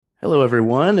Hello,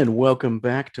 everyone, and welcome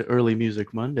back to Early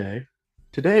Music Monday.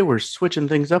 Today, we're switching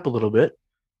things up a little bit.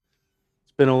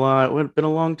 It's been a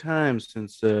long time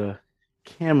since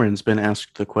Cameron's been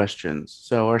asked the questions.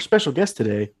 So, our special guest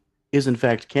today is, in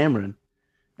fact, Cameron,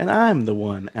 and I'm the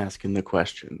one asking the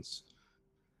questions.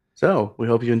 So, we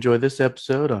hope you enjoy this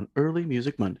episode on Early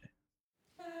Music Monday.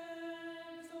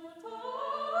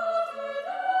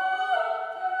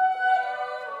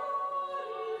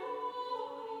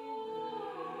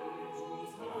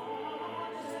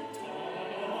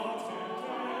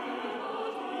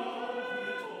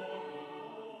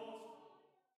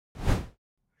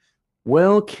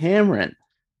 Well, Cameron,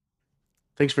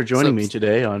 thanks for So joining me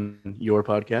today on your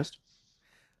podcast.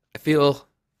 I feel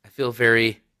I feel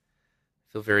very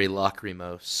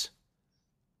lachrymose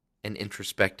and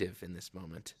introspective in this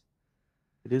moment.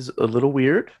 It is a little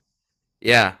weird.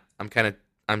 Yeah,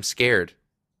 I'm scared.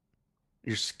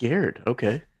 You're scared.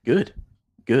 Okay, good,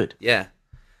 good. Yeah,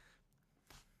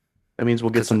 That means we'll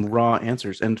get because some raw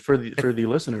answers. And for the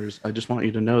listeners, I just want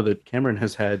you to know that Cameron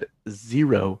has had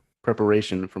zero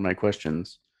preparation for my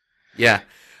questions. yeah,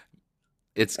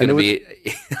 it's And gonna be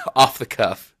off the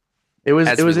cuff it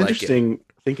as we was like it. interesting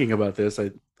thinking about this.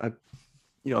 I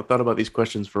thought about these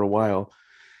questions for a while,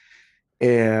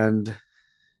 and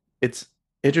it's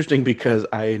interesting because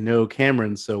I know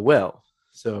Cameron so well.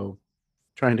 So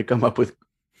trying to come up with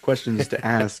questions to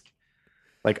ask,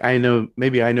 like I know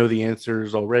the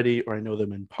answers already, or I know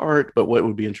them in part, but what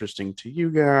would be interesting to you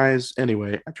guys?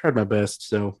 Anyway, I tried my best.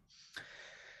 So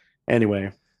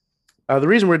anyway, the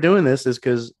reason we're doing this is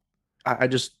because I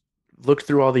just looked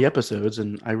through all the episodes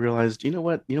and I realized, you know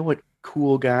what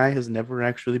cool guy has never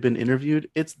actually been interviewed?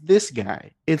 It's this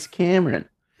guy. It's Cameron.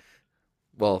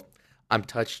 Well, I'm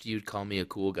touched you'd call me a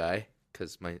cool guy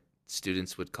because my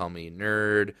students would call me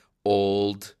nerd,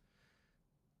 old,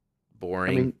 I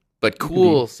boring, mean, but you can be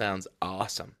cool sounds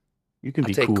awesome. you can I'll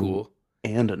be take cool cool.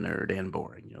 and a nerd and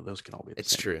boring. Those can all be the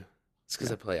It's same. true. It's because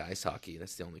Yeah. I play ice hockey.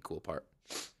 That's the only cool part.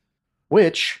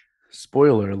 Which,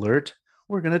 spoiler alert,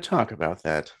 we're going to talk about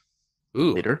that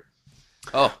Ooh. later.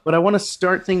 Oh, But I want to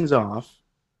start things off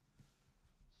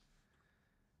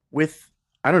with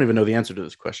I don't even know the answer to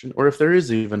this question, or if there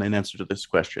is even an answer to this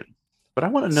question. But I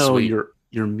want to know sweet.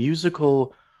 your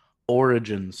musical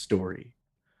origin story.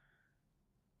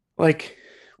 Like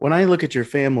when I look at your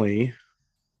family,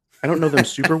 I don't know them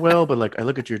super well, but like I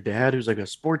look at your dad, who's like a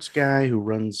sports guy who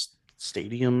runs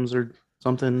stadiums or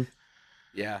something.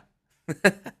 Yeah.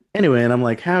 Anyway, and I'm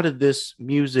like, how did this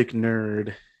music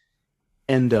nerd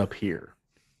end up here?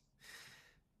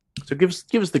 So give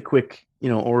us the quick,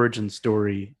 origin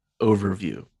story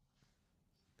overview.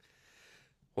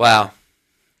 Wow.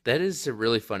 That is a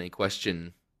really funny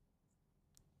question.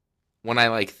 When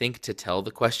I think to tell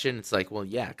the question, it's like, well,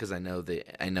 yeah, because I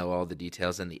know all the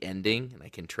details and the ending and I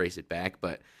can trace it back,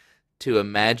 but to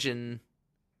imagine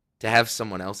to have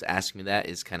someone else ask me that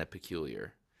is kind of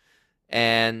peculiar.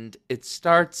 And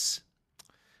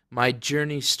my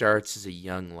journey starts as a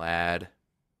young lad.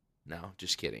 No,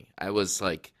 just kidding. I was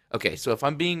like, okay, so if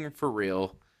I'm being for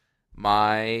real,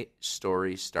 my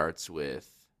story starts with,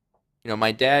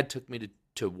 my dad took me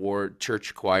to ward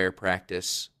church choir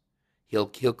practice. He'll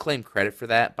claim credit for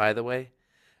that, by the way,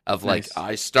 of Nice.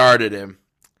 I started him,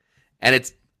 and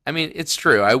it's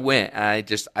true. I went, and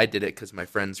I did it because my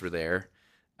friends were there.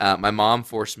 My mom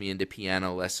forced me into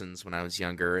piano lessons when I was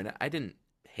younger, and I didn't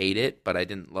hate it, but I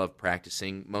didn't love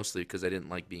practicing, mostly because I didn't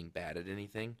like being bad at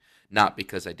anything, not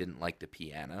because I didn't like the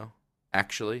piano.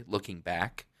 Actually, looking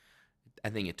back, I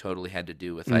think it totally had to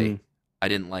do with Mm, I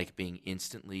didn't like being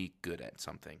instantly good at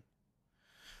something.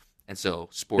 And so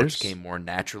sports there's came more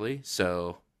naturally.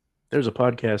 So, there's a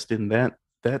podcast in that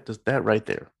does that right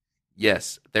there.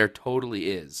 yes, there totally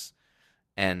is.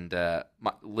 And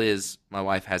Liz, my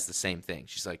wife, has the same thing.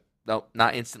 She's like, nope,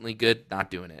 not instantly good, not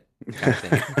doing it, kind of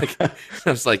thing. I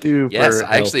was like, yes, Super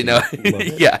I actually know. healthy. Love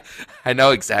it. Yeah, I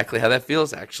know exactly how that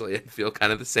feels. Actually, I feel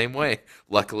kind of the same way.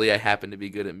 Luckily, I happen to be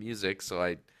good at music,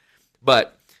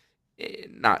 but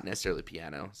not necessarily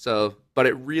piano. So, but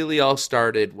it really all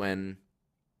started when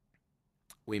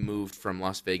we moved from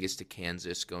Las Vegas to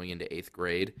Kansas going into eighth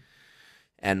grade.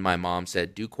 And my mom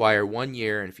said, do choir 1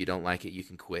 year, and if you don't like it, you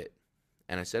can quit.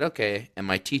 And I said, okay. And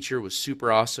my teacher was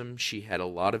super awesome. She had a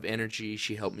lot of energy.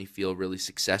 She helped me feel really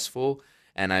successful.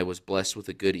 And I was blessed with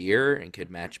a good ear and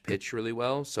could match pitch really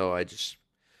well. So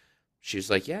she was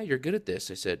like, yeah, you're good at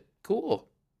this. I said, cool.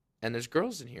 And there's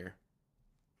girls in here.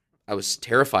 I was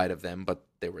terrified of them, but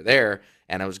they were there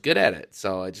and I was good at it.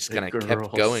 So I just The kind of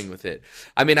kept going girls. with it.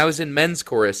 I mean, I was in men's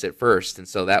chorus at first. And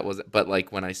so that was, but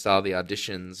when I saw the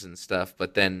auditions and stuff,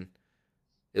 but then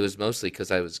it was mostly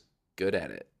because I was good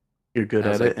at it. you're good I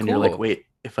was at it, like, and you're like, cool. wait,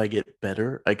 if I get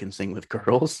better, I can sing with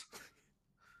girls.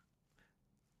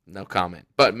 No comment,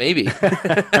 but maybe.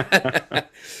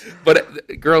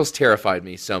 But girls terrified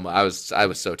me so much. I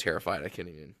was so terrified I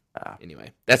couldn't even. Ah,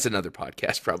 Anyway, that's another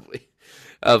podcast probably.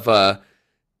 Of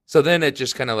So then it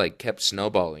just kind of like kept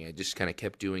snowballing. I just kind of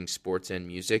kept doing sports and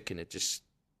music, and it just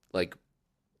like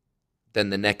then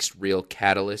the next real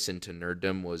catalyst into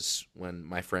nerddom was when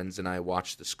my friends and I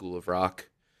watched the School of Rock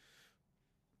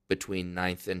between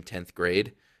ninth and 10th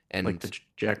grade, like the and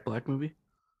Jack Black movie.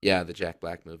 yeah, the Jack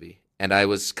Black movie. And I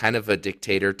was kind of a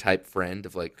dictator type friend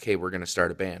of like, okay, we're going to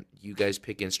start a band. You guys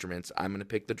pick instruments. I'm going to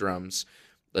pick the drums.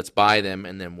 Let's buy them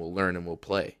and then we'll learn and we'll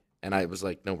play. And I was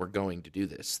like, no, we're going to do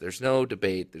this. There's no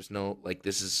debate. There's no, like,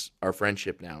 this is our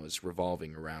friendship now is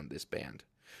revolving around this band.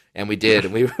 And we did.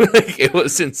 And we, like, it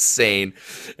was insane.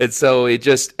 And so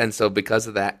because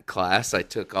of that class, I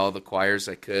took all the choirs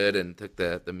I could and took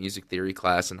the music theory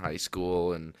class in high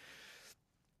school and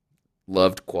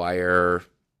loved choir,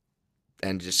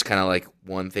 and just kind of like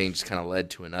one thing just kind of led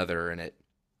to another, and it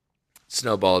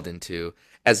snowballed into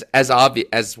as obvious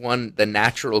as one the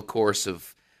natural course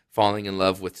of falling in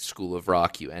love with School of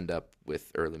Rock. You end up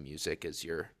with early music as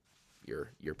your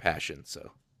passion.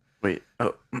 So Wait,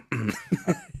 oh,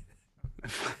 I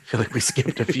feel like we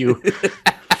skipped a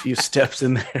few steps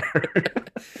in there.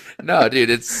 no, dude,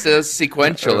 it's so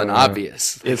sequential and Uh,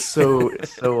 obvious. it's so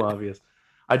obvious.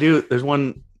 I do. There's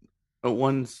one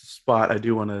spot I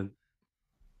do want to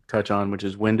touch on, which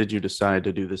is when did you decide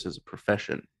to do this as a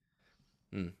profession?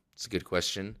 It's a good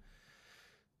question.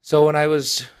 So when I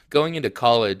was going into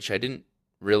college, I didn't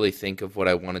really think of what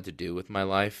I wanted to do with my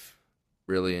life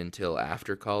really until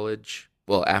after college.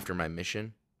 Well, after my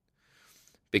mission,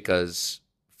 because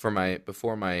for my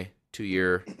before my 2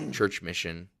 year church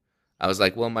mission, I was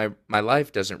like, well, my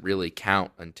life doesn't really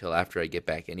count until after I get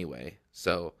back anyway.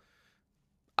 So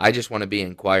I just want to be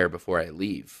in choir before I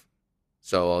leave.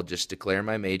 So I'll just declare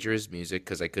my major as music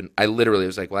because I couldn't. I literally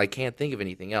was like, well, I can't think of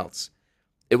anything else.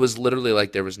 It was literally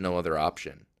like there was no other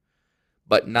option,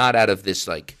 but not out of this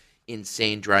like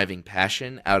insane driving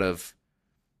passion. Out of,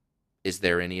 is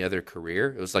there any other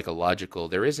career? It was like a logical.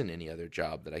 There isn't any other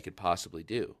job that I could possibly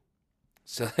do.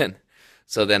 So then,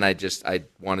 I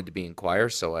wanted to be in choir,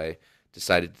 so I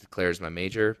decided to declare as my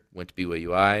major. Went to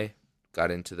BYUI,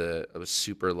 I was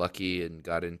super lucky and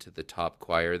got into the top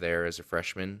choir there as a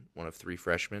freshman, one of three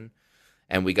freshmen.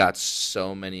 And we got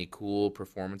so many cool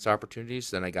performance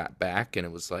opportunities. Then I got back and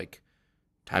it was like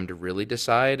time to really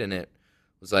decide. And it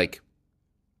was like,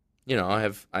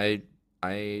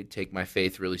 I take my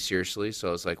faith really seriously. So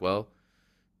I was like, well,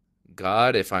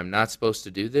 God, if I'm not supposed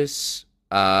to do this,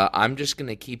 I'm just going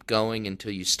to keep going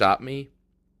until you stop me.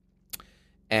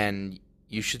 And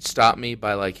you should stop me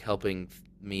by like helping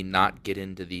me not get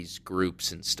into these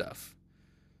groups and stuff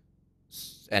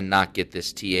and not get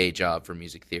this TA job for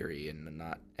music theory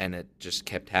and it just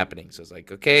kept happening. So I was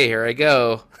like, okay, here I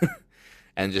go.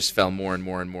 And just fell more and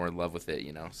more and more in love with it,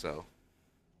 So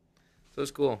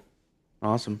it's cool.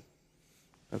 Awesome,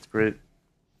 that's great.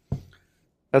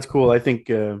 That's cool. I think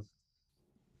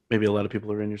maybe a lot of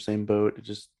people are in your same boat. It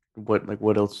just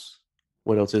what else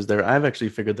is there? I've actually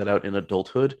figured that out in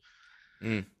adulthood.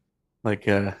 Mm, Like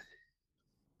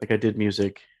like I did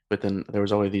music, but then there were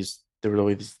always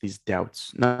these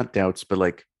doubts, not doubts, but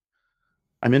like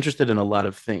I'm interested in a lot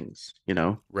of things.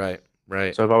 right,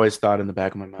 right. So I've always thought in the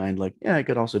back of my mind, like, yeah, I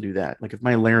could also do that. Like if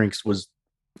my larynx was,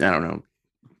 I don't know,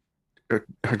 or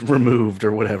removed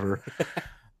or whatever,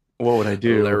 what would I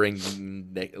do?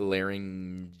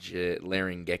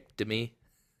 Laryngectomy.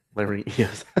 Larynx,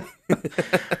 yes.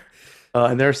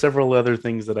 And there are several other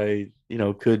things that I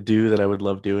could do that I would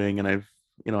love doing, and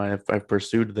I've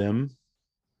pursued them,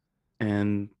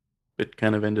 and it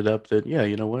kind of ended up that, yeah,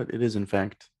 you know what, it is in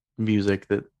fact music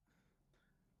that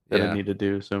I Yeah. need to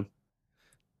do. So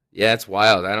Yeah, it's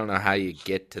wild. I don't know how you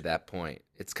get to that point.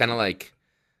 It's kind of like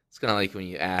when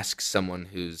you ask someone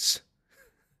who's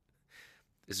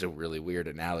this is a really weird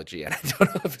analogy, and I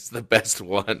don't know if it's the best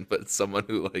one, but someone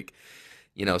who like,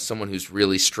 someone who's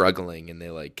really struggling and they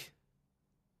like,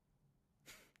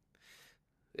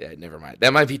 yeah, never mind.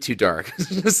 That might be too dark. It's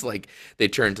just like they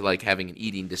turn to like having an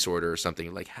eating disorder or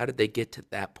something. Like, how did they get to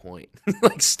that point?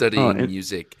 Like oh, studying and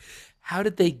music. How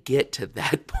did they get to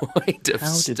that point of how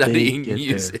did they studying get there?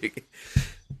 music?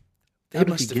 How They did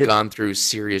he must have get gone through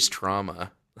serious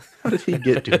trauma. how did he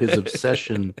get to his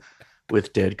obsession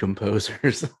with dead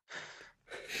composers?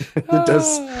 it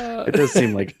does Ah. it does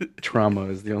seem like trauma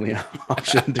is the only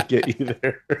option to get you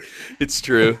there. It's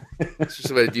true. It's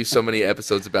just why I do so many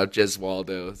episodes about Jez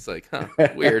Waldo. It's like, huh,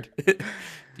 weird. Do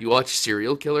you watch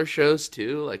serial killer shows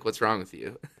too? Like, what's wrong with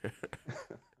you?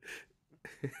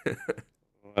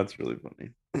 Oh, that's really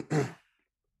funny.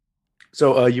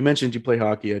 So you mentioned you play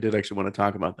hockey. I did actually want to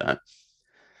talk about that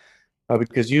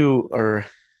because you are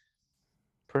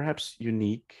perhaps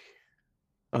unique.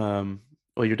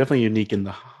 Well, you're definitely unique in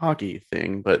the hockey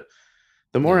thing, but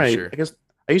the more Yeah, I sure. guess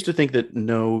I used to think that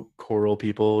no choral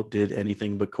people did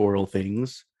anything but choral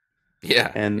things.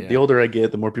 Yeah, And the yeah, older I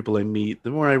get, the more people I meet,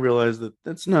 the more I realize that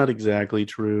that's not exactly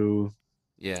true.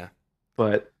 yeah.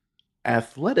 But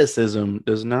athleticism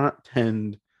does not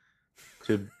tend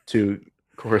to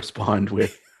correspond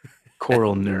with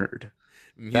choral nerd.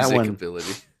 That Music one,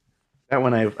 ability. that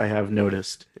one I have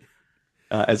noticed.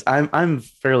 As I'm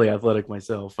fairly athletic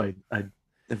myself. I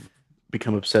have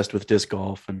become obsessed with disc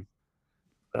golf, and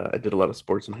I did a lot of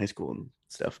sports in high school and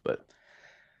stuff. But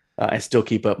I still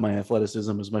keep up my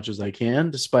athleticism as much as I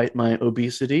can, despite my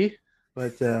obesity.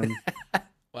 But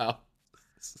Wow.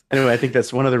 anyway, I think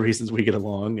that's one of the reasons we get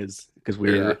along is because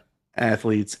Yeah, we're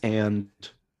athletes and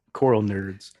choral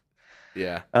nerds.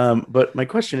 yeah. But my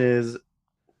question is,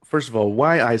 first of all,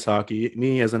 why ice hockey?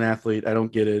 Me as an athlete, I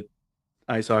don't get it.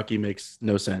 Ice hockey makes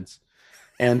no sense.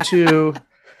 And two,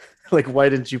 like, why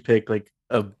didn't you pick like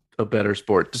a better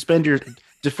sport?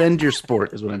 Defend your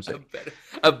sport is what I'm A saying. better,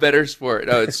 a better sport.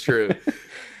 No, it's true.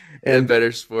 A and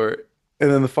better sport.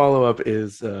 and then the follow up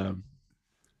is,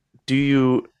 do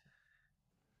you?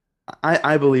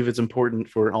 I believe it's important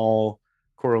for all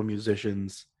choral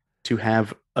musicians to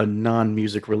have a non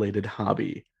music related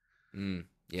hobby.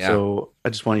 Yeah. So I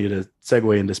just want you to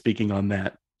segue into speaking on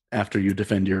that after you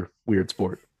defend your weird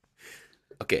sport.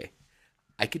 Okay.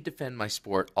 I could defend my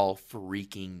sport all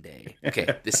freaking day. Okay,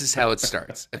 this is how it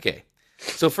starts. Okay.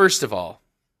 So first of all,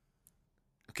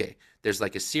 okay, there's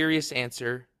like a serious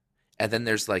answer, and then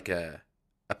there's like a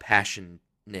passionate,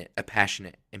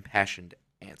 impassioned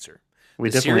answer. We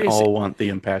The definitely serious all want the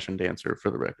impassioned answer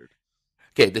for the record.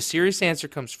 Okay, the serious answer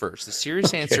comes first. The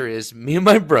serious Okay. answer is me and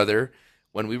my brother,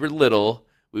 when we were little,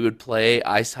 we would play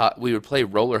we would play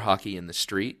roller hockey in the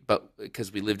street, but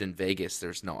because we lived in Vegas,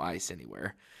 there's no ice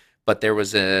anywhere. But there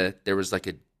was like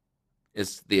a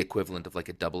it's the equivalent of like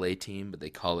a double A team, but they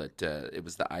call it it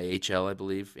was the IHL, I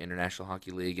believe, International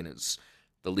Hockey League, and it's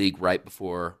the league right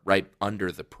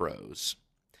under the pros.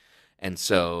 And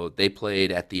so they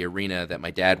played at the arena that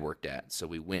my dad worked at. So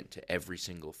we went to every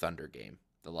single Thunder game,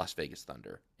 the Las Vegas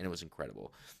Thunder, and it was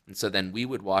incredible. And so then we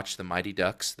would watch the Mighty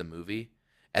Ducks, the movie,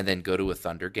 and then go to a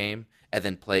Thunder game and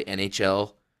then play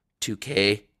NHL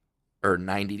 2K or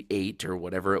 98 or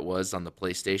whatever it was on the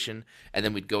PlayStation. And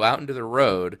then we'd go out into the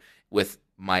road with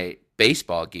my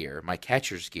baseball gear, my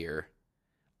catcher's gear,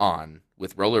 on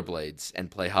with rollerblades and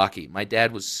play hockey. My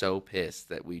dad was so pissed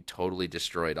that we totally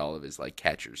destroyed all of his like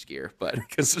catcher's gear, but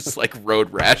because it's like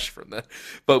road rash from the.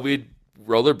 But we'd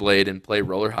rollerblade and play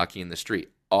roller hockey in the street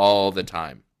all the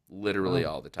time, literally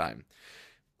Oh, all the time.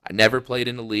 I never played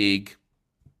in a league.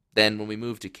 Then when we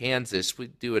moved to Kansas,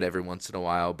 we'd do it every once in a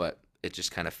while, but it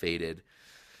just kind of faded.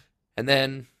 And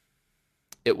then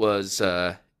it was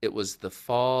the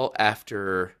fall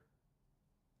after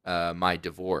my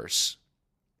divorce,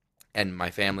 and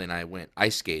my family and I went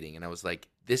ice skating, and I was like,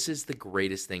 this is the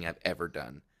greatest thing I've ever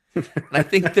done. And I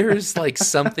think there is like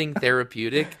something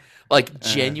therapeutic, like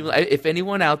uh, genuine. If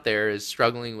anyone out there is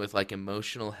struggling with like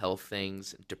emotional health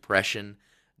things, depression,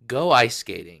 go ice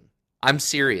skating. I'm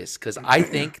serious because I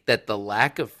think that the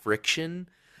lack of friction,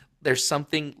 there's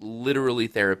something literally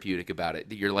therapeutic about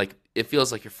it. You're like, it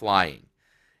feels like you're flying,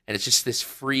 and it's just this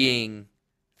freeing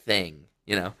thing,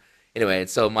 you know. Anyway, and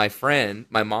so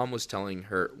my mom was telling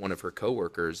her one of her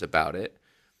coworkers about it,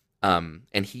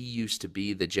 and he used to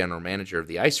be the general manager of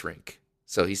the ice rink.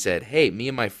 So he said, "Hey, me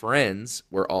and my friends,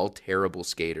 we're all terrible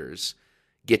skaters.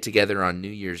 Get together on New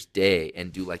Year's Day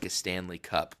and do like a Stanley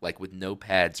Cup, like with no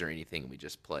pads or anything. We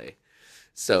just play.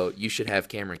 So you should have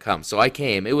Cameron come." So I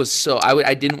came. It was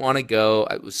I didn't want to go.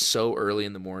 It was so early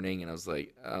in the morning, and I was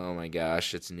like, "Oh my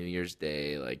gosh, it's New Year's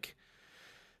Day!" Like,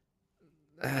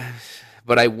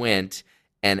 but I went,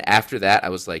 and after that, I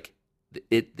was like,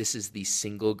 "It. This is the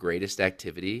single greatest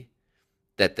activity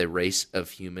that the race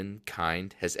of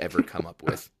humankind has ever come up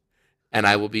with, and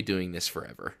I will be doing this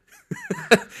forever."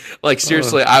 Like oh,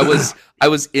 seriously, I was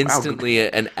wow, instantly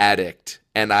an addict,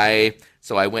 and I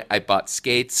went, I bought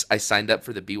skates, I signed up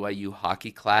for the BYU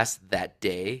hockey class that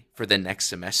day for the next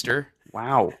semester.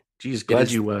 wow. Geez, It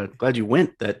is glad you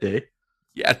went that day.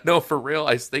 Yeah, no, for real.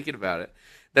 I was thinking about it.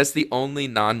 That's the only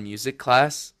non-music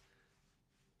class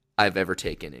I've ever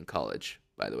taken in college,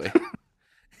 by the way,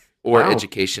 Wow.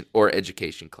 or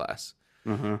education class.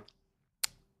 Uh-huh.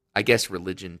 I guess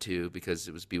religion too, because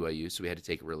it was BYU, so we had to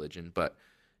take religion. But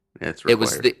Yeah, it's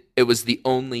required. it was the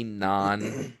only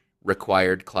non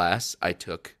required class I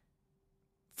took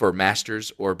for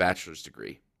master's or bachelor's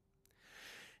degree.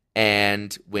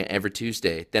 And went every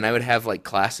Tuesday. Then I would have like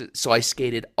classes. So I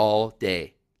skated all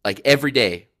day, like every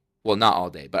day. Well, not all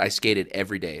day, but I skated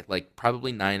every day, like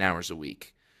probably 9 hours a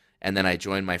week. And then I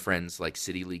joined my friend's like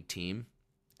city league team,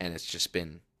 and it's just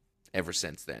been ever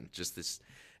since then. Just this,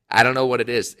 I don't know what it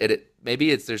is.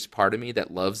 Maybe it's there's part of me that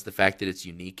loves the fact that it's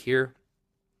unique here,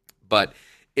 but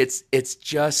it's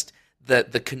just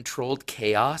the controlled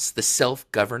chaos, the self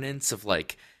governance of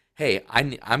like, hey,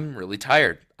 I'm really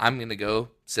tired. I'm gonna go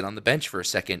sit on the bench for a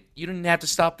second. You don't even have to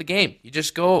stop the game. You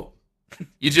just go.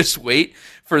 You just wait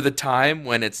for the time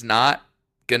when it's not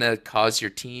gonna cause your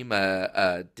team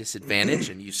a disadvantage,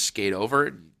 and you skate over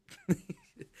it,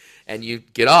 and you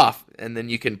get off, and then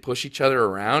you can push each other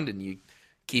around, and you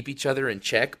keep each other in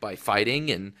check by fighting,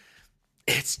 and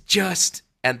it's just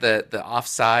and the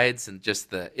offsides and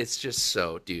just it's just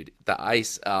so, dude, the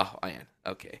ice. Oh man,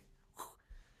 okay,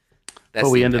 that's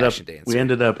Well, the we impassioned dancer.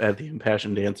 ended up at the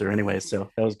impassioned dancer anyway,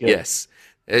 so that was good. Yes,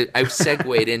 I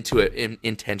segued into it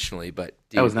intentionally, but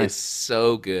That was dude, it's nice.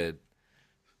 so good.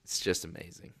 It's just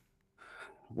amazing.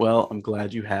 Well, I'm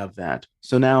glad you have that.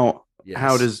 So now, Yes,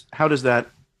 how does that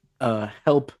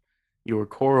help your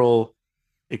choral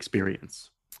experience?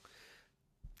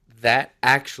 that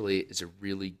actually is a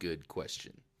really good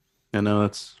question. I know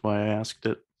that's why I asked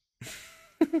it.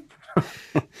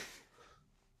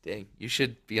 Dang, you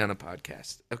should be on a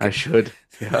podcast. I Okay. should.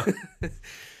 Yeah.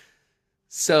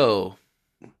 So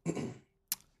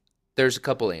there's a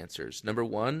couple answers. Number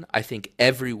one, I think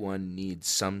everyone needs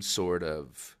some sort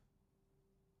of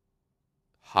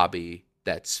hobby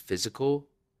that's physical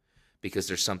because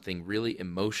there's something really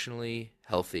emotionally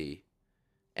healthy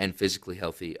and physically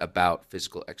healthy about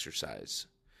physical exercise.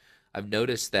 I've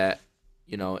noticed that,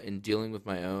 in dealing with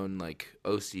my own like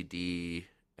OCD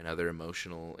and other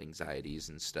emotional anxieties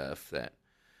and stuff that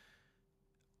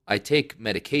I take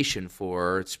medication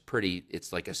for.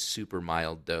 It's like a super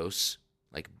mild dose,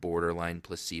 like borderline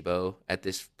placebo at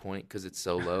this point because it's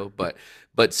so low.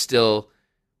 But still,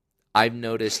 I've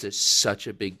noticed such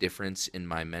a big difference in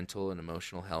my mental and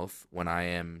emotional health when I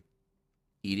am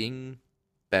eating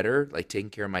better, like taking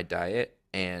care of my diet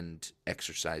and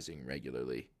exercising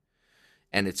regularly.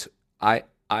 And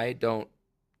I don't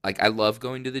like I love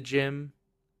going to the gym,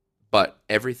 but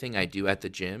everything I do at the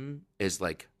gym is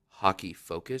like hockey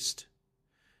focused.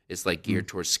 It's like Mm. geared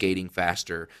towards skating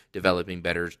faster, developing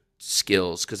better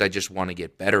skills because I just want to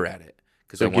get better at it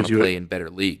because So I want to play in better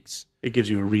leagues. it gives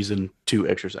you a reason to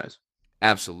exercise.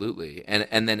 Absolutely.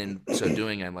 And then in so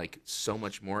doing I'm like so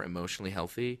much more emotionally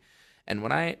healthy. And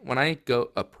when I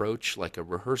go approach like a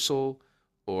rehearsal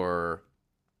or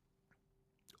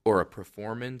or a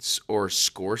performance or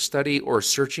score study or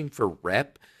searching for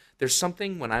rep, there's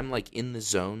something when I'm like in the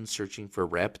zone searching for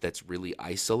rep that's really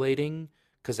isolating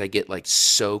because I get like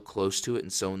so close to it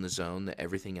and so in the zone that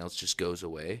everything else just goes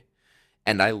away.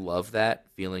 And I love that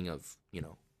feeling of,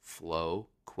 flow,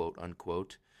 quote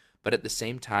unquote. But at the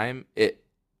same time,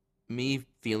 me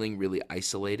feeling really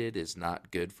isolated is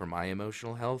not good for my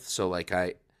emotional health. So like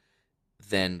I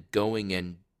then going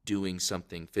and doing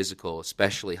something physical,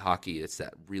 especially hockey, it's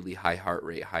that really high heart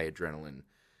rate, high adrenaline.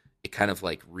 It kind of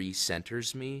like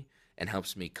recenters me and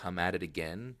helps me come at it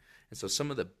again. And so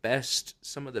some of the best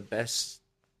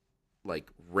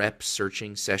like rep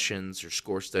searching sessions or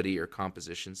score study or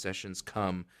composition sessions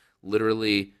come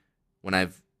literally when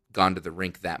I've gone to the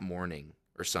rink that morning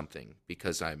or something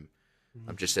because I'm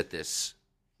just at this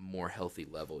more healthy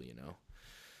level.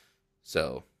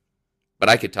 So, but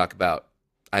I could talk about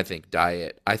I think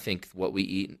diet. I think what we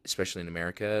eat, especially in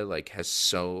America, like has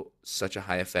such a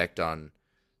high effect on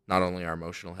not only our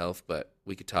emotional health, but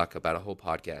we could talk about a whole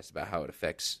podcast about how it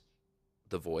affects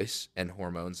the voice and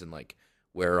hormones and like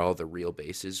where all the real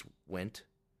bases went.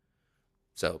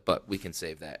 So, but we can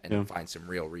save that and Yeah. find some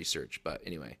real research. But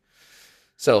anyway,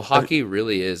 so I, hockey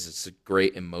really is it's a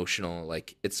great emotional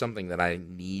like it's something that I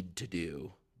need to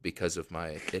do because of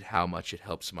how much it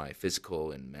helps my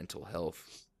physical and mental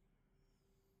health.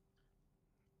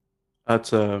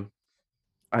 that's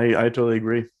I totally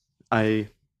agree. I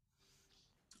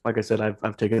like I said,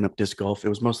 I've taken up disc golf. It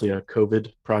was mostly a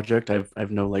COVID project.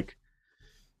 I've no like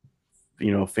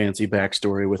fancy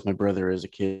backstory with my brother as a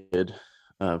kid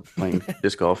playing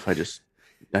disc golf.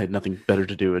 I had nothing better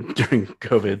to do during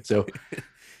COVID, so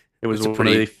it was It's a one of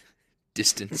pretty the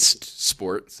distanced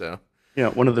sport, so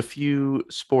one of the few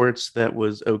sports that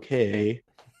was okay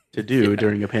to do yeah.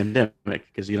 during a pandemic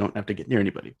because you don't have to get near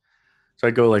anybody. So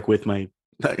I go like with my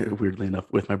weirdly enough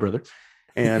with my brother,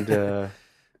 and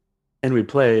and we'd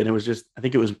play, and it was just, I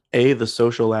think it was A, the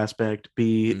social aspect,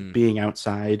 B, Mm, being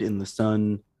outside in the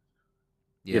sun,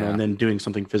 and yeah. then doing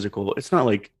something physical. It's not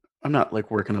like I'm not like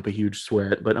working up a huge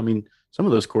sweat, but I mean, some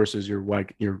of those courses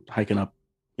you're hiking up,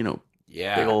 you know, big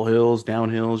Yeah. old hills, down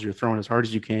hills, you're throwing as hard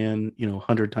as you can,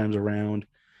 100 times around.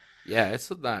 Yeah,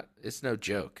 it's no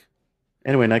joke.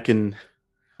 Anyway, and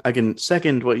I can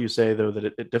second what you say though, that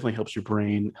it definitely helps your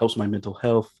brain, helps my mental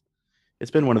health.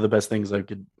 It's been one of the best things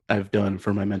I've done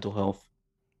for my mental health.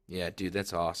 Yeah, dude,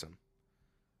 that's awesome.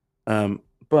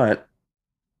 But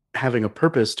having a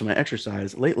purpose to my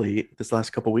exercise lately, this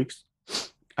last couple weeks,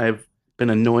 I've been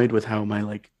annoyed with how my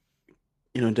like,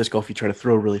 in disc golf you try to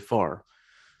throw really far.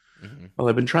 Hmm. Well,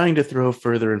 I've been trying to throw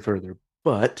further and further,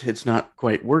 but it's not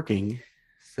quite working.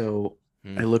 So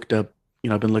I Hmm. looked up,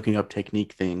 I've been looking up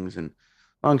technique things, and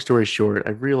long story short,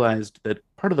 I realized that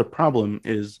part of the problem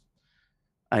is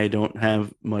I don't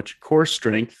have much core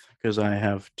strength because I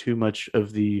have too much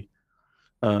of the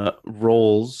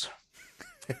rolls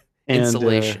and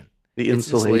Insulation. the It's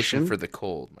insulation insulation. for the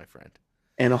cold, my friend.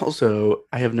 And also,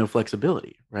 I have no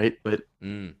flexibility, right? But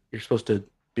Mm, you're supposed to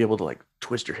be able to like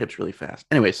twist your hips really fast.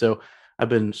 Anyway, so I've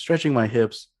been stretching my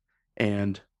hips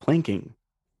and planking,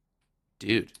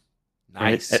 dude,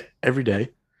 right, nice. every day.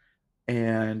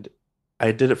 And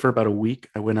I did it for about a week.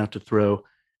 I went out to throw,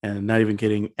 and not even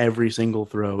kidding, every single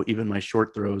throw, even my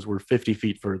short throws, were 50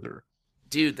 feet further.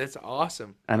 Dude, that's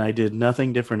awesome. And I did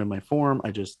nothing different in my form.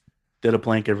 I just did a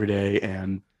plank every day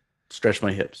and stretched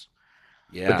my hips.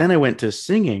 But Yeah. then I went to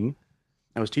singing.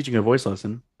 I was teaching a voice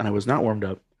lesson, and I was not warmed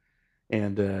up.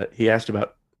 And he asked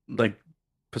about like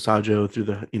passaggio through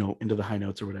the into the high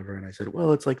notes or whatever, and I said,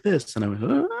 well, it's like this, and I went,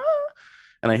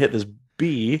 and I hit this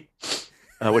B,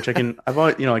 which I've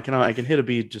always, I can hit a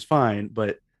B just fine,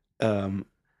 but um,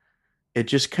 it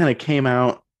just kind of came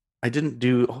out. I didn't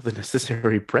do all the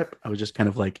necessary prep. I was just kind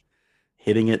of like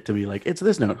hitting it to be like, it's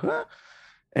this note, huh?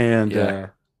 and Yeah. uh,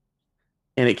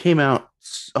 and it came out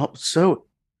so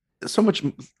much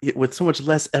with so much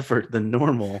less effort than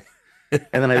normal.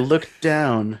 And then I looked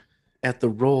down at the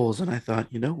rolls and I thought,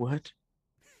 you know what?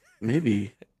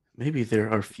 Maybe, maybe there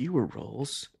are fewer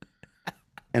rolls,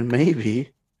 and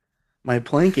maybe my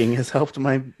planking has helped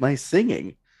my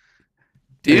singing.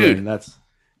 Anyway, Dude,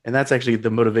 and that's actually the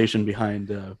motivation behind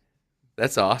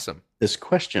that's awesome. this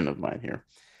question of mine here.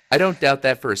 I don't doubt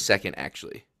that for a second,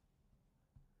 actually.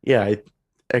 Yeah,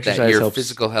 That exercise your helps.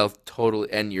 physical health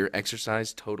totally and your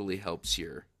exercise totally helps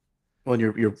your Well,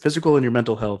 your physical and your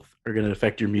mental health are going to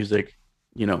affect your music,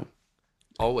 you know,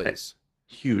 eh, always.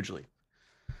 hugely.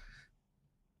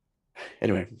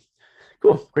 Anyway,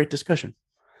 cool, great discussion.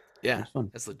 It Yeah, was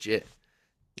fun. that's legit.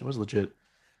 It was legit.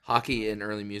 Hockey and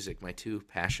early music, my two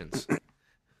passions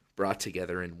brought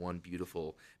together in one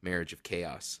beautiful marriage of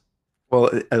chaos. Well,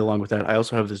 along with that, I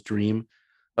also have this dream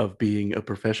of being a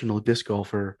professional disc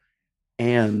golfer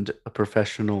and a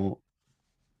professional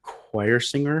choir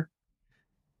singer,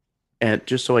 and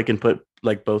just so I can put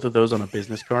like both of those on a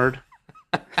business card,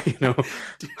 you know,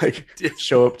 Dude, like dude.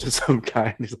 show up to some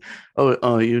guy and he's like,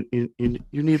 oh, you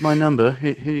need my number.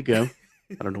 Here you go.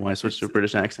 I don't know why I switched to a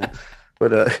British accent,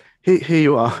 but here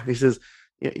you are. He says,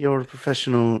 You're a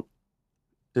professional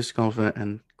disc golfer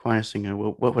and choir singer.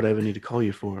 Well, what would I ever need to call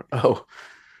you for? Oh,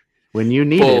 when you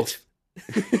need it. Both.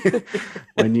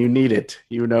 When you need it,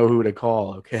 you know who to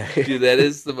call, okay? Dude, that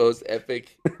is the most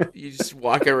epic. You just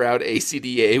walk around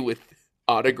ACDA with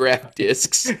autographed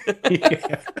discs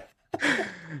Yeah.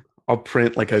 I'll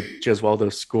print like a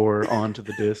Gesualdo score onto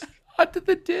the disc. onto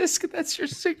the disc. That's your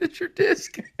signature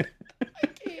disc. I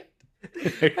can't.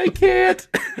 I can't.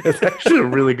 It's actually a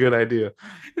really good idea.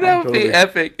 I'm That would be totally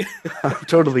epic. I'm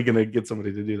totally gonna get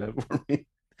somebody to do that for me.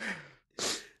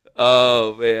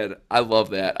 Oh man, I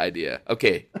love that idea.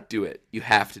 Okay, do it. You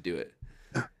have to do it.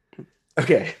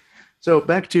 Okay. So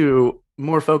back to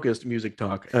more focused music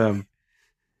talk.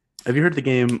 Have you heard the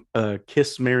game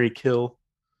Kiss Mary Kill?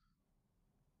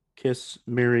 Kiss,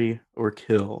 Mary, or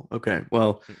Kill. Okay.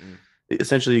 Well, Mm-mm.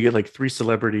 essentially you get like three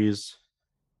celebrities.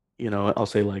 I'll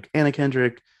say like Anna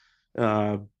Kendrick.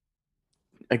 Uh,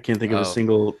 I can't think of a Oh,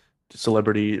 single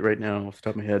celebrity right now off the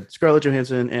top of my head. Scarlett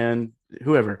Johansson and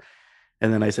whoever.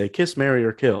 And then I say kiss, marry,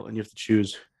 or kill, and you have to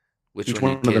choose. which Each one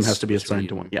one you of them has kiss? to be Which one assigned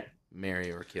to one. you Yeah,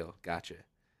 marry or kill? Gotcha,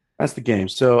 that's the game.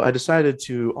 So I decided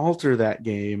to alter that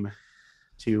game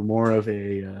to more of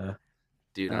a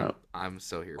dude. uh, I'm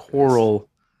so here for this. choral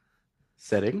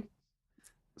setting.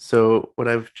 So what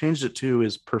I've changed it to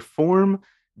is perform,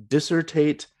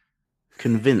 dissertate,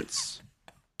 convince.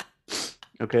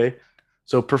 Okay.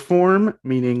 So perform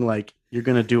meaning like you're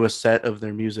going to do a set of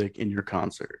their music in your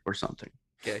concert or something.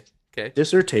 Okay, okay.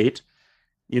 Dissertate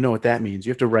You know what that means.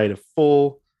 You have to write a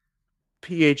full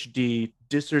PhD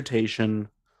dissertation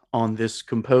on this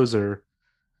composer.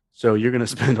 So you're going to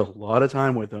spend a lot of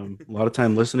time with them, a lot of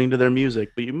time listening to their music,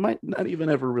 but you might not even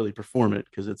ever really perform it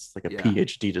because it's like a Yeah.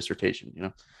 PhD dissertation, you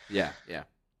know? Yeah. Yeah.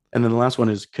 And then the last one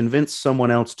is convince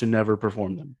someone else to never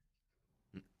perform them.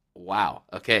 Wow.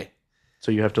 Okay.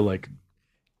 So you have to like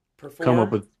come up Perform,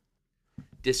 with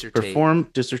dissertate, perform,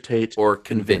 dissertate, or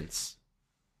convince. convince.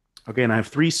 Okay, and I have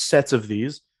 3 sets of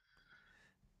these,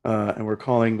 and we're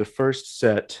calling the first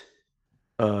set.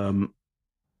 Um,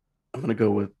 I'm going to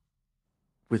go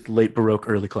with late Baroque,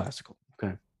 early classical.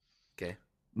 Okay, Okay.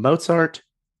 Mozart,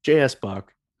 J.S.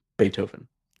 Bach, Beethoven.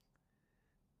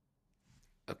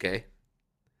 Okay.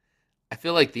 I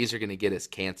feel like these are going to get us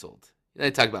canceled. You know,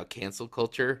 they talk about cancel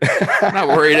culture. I'm not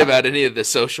worried about any of the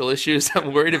social issues.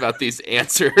 I'm worried about these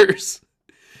answers.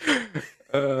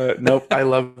 Nope, I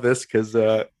love this because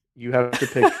you have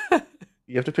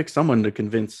to pick someone to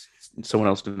convince someone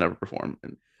else to never perform.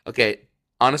 And Okay.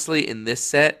 Honestly, in this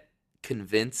set,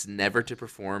 convince never to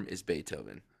perform is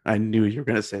Beethoven. I knew you were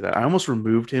going to say that. I almost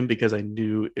removed him because I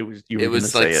knew it was you It were going to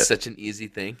was like say it. such an easy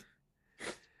thing.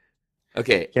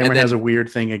 Okay. And Cameron has a then weird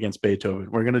thing against Beethoven.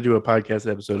 We're going to do a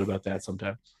podcast episode about that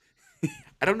sometime.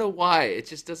 I don't know why. It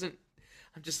just doesn't.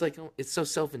 I'm just like, oh, it's so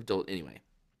self indulgent. Anyway, whatever.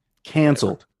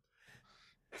 Canceled.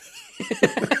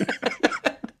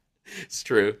 It's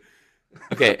true.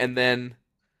 Okay. And then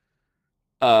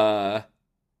uh,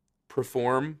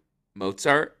 perform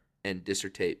Mozart and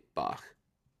dissertate Bach.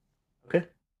 Okay.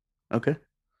 Okay.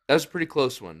 That was a pretty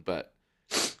close one, but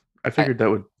I I figured that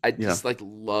would, I yeah. just like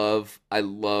love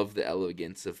the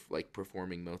elegance of like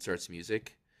performing Mozart's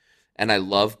music. And I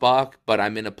love Bach, but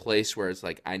I'm in a place where it's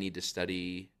like I need to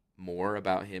study more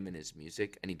about him and his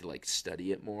music. I need to like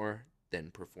study it more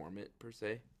than perform it per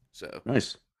se. So,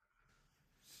 Nice.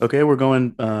 Okay, we're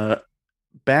going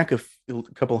back a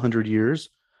couple hundred years.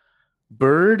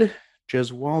 Bird,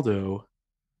 Gesualdo,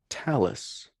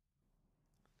 Tallis.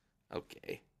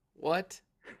 okay. What?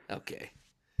 Okay.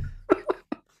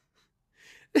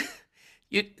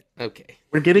 You okay.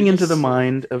 We're getting You're into the just so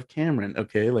mind of Cameron.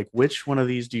 Okay, like which one of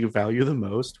these do you value the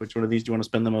most? Which one of these do you want to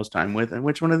spend the most time with? And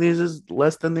which one of these is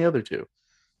less than the other two?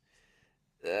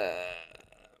 man.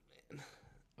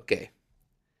 Okay.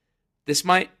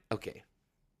 Okay.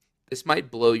 This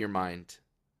might blow your mind.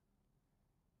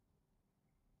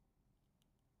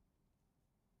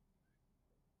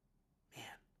 Man.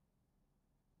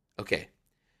 Okay.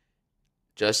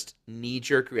 Just knee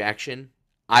jerk reaction.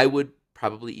 I would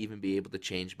probably even be able to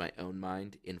change my own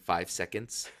mind in 5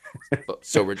 seconds.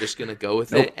 So we're just going to go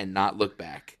with Nope. it and not look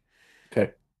back.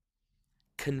 Okay.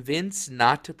 Convince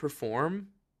not to perform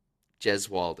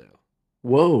Gesualdo.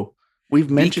 Whoa. We've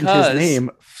mentioned his Because name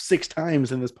 6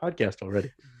 times in this podcast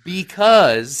already.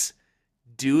 because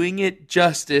doing it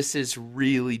justice is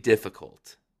really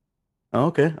difficult. Oh,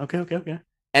 okay. Okay. Okay. Okay.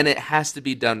 And it has to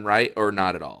be done right or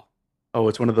not at all. Oh,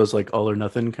 it's one of those like all or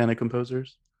nothing kind of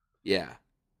composers. Yeah.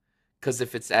 Because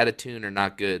if it's out of tune or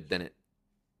not good, then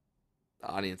the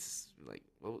audience is like,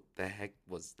 what the heck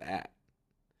was that?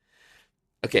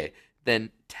 Okay.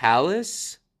 Then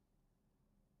Tallis,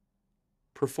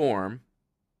 perform,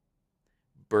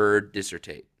 Bird,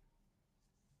 dissertate.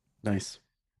 Nice.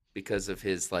 Because of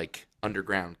his like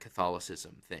underground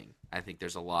Catholicism thing. I think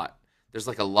there's like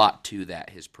a lot to that,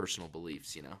 his personal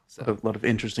beliefs, you know. So A lot of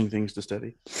interesting things to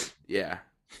study. yeah.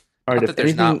 All right. Not that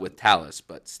there's not with Tallis,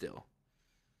 but still.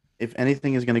 If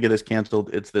anything is going to get us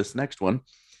canceled, it's this next one.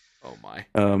 Oh my.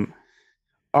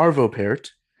 Arvo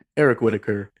Pärt, Eric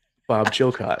Whitacre, Bob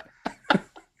Chilcott.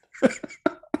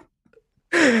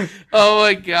 Oh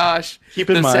my gosh. Keep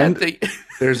in mind,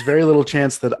 there's very little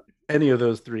chance that any of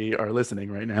those 3 are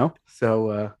listening right now.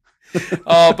 So,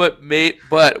 oh, but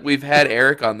we've had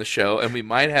Eric on the show, and we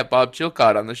might have Bob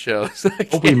Chilcott on the show. So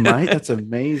we might. That's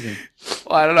amazing.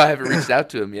 Well, I don't know. I haven't reached out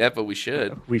to him yet, but we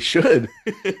should. We should.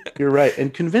 You're right.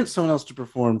 And convince someone else to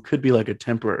perform could be like a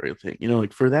temporary thing. You know,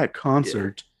 like for that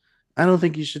concert, I don't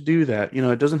think you should do that. You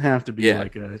know, it doesn't have to be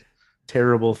like a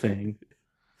terrible thing.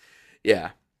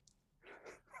 Yeah.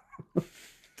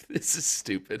 This is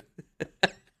stupid.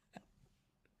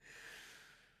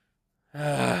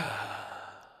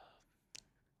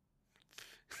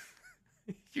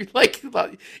 You're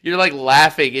like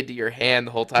laughing into your hand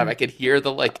the whole time. I could hear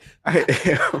the like. I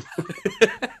am.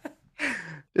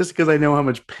 Just because I know how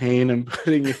much pain I'm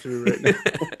putting you through right now.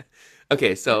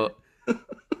 Okay, so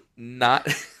not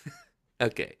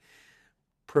okay.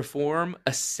 Perform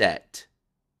a set.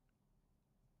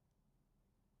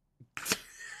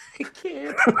 I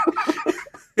can't.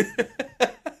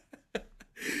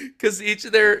 because each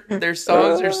of their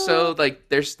songs are so like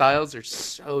their styles are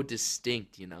so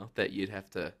distinct, that you'd have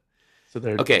to. So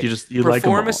they're Okay, you like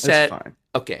them perform a all. It's set. fine.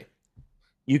 Okay,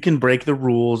 You can break the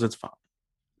rules. It's fine.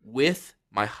 with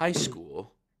my high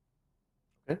school,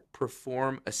 Okay,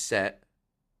 perform a set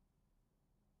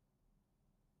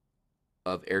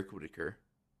of Eric Whitacre,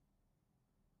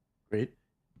 great.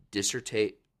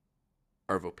 dissertate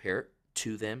Arvo Pärt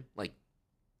to them, like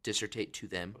dissertate to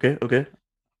them, Okay, okay.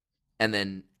 and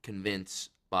then convince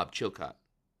Bob Chilcott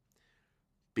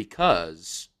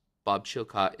because Bob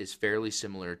Chilcott is fairly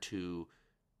similar to.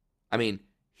 I mean,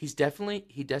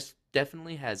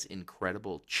 definitely has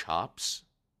incredible chops,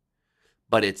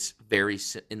 but it's very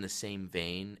in the same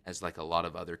vein as like a lot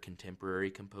of other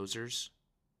contemporary composers.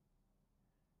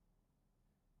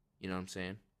 You know what I'm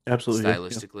saying? Absolutely. Yeah, yeah.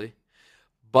 Stylistically.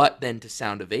 But then to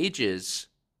Sound of Ages,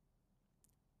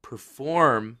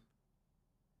 perform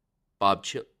Bob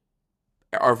Chil-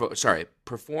 Arvo sorry,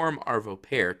 perform Arvo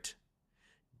Pärt,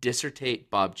 dissertate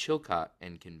Bob Chilcott,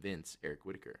 and convince Eric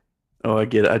Whitacre. Oh, I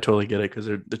get it. I totally get it because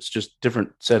it's just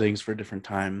different settings for different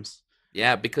times.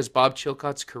 Yeah, because Bob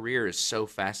Chilcott's career is so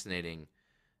fascinating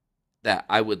that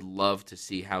I would love to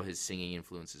see how his singing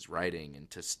influences writing, and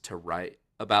to write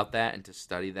about that and to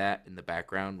study that in the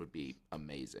background would be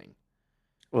amazing.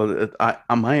 Well,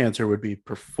 my answer would be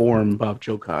perform Bob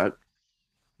Chilcott.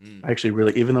 Mm, I actually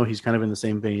really, even though he's kind of in the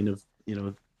same vein of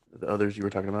the others you were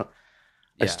talking about,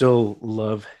 I yeah, still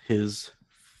love his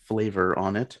flavor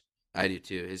on it. I do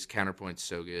too. His counterpoint's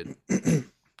so good.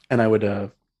 And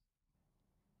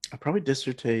I probably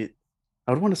dissertate.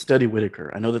 I would want to study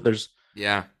Whitaker. I know that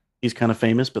Yeah, he's kind of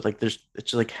famous, but like it's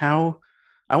just like how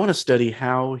I want to study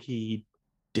how he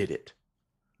did it.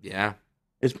 yeah.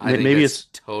 It's I think that's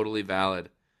totally valid.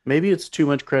 maybe it's too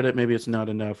much credit, maybe it's not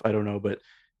enough. I don't know, but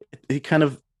he kind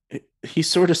of he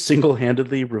sort of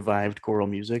single-handedly revived choral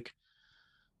music.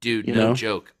 Dude, You no know,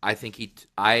 joke.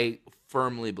 I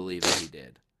firmly believe that he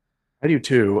did. I do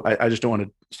too. I just don't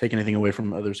want to take anything away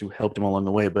from others who helped him along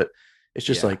the way, but it's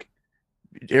just Yeah, like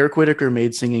Eric Whitaker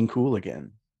made singing cool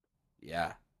again,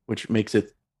 yeah. which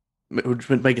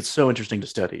would make it so interesting to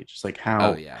study. Just like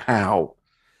Oh yeah. how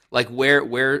Like where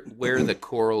the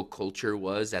choral culture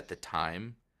was at the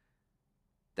time,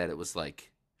 that it was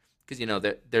like,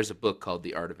 because there's a book called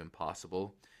The Art of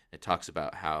Impossible. It talks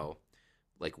about how,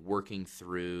 like, working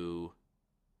through,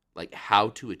 like, how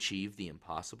to achieve the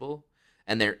impossible,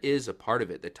 and there is a part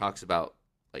of it that talks about,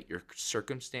 like, your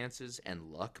circumstances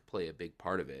and luck play a big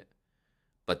part of it,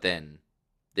 but then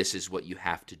this is what you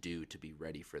have to do to be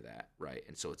ready for that, right?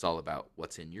 And so it's all about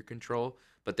what's in your control,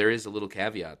 but there is a little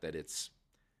caveat that it's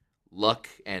luck,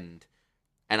 and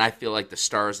I feel like the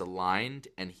stars aligned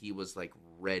and he was like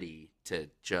ready to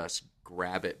just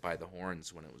grab it by the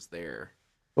horns when it was there.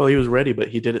 well he was ready, but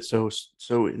he did it so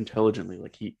intelligently.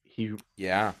 Like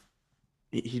Yeah.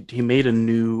 he made a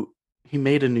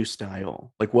new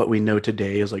style. Like what we know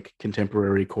today is like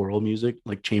contemporary choral music,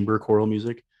 like chamber choral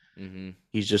music. Mhm.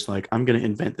 He's just like, I'm going to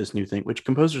invent this new thing, which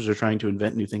composers are trying to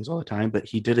invent new things all the time, but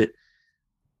he did it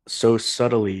so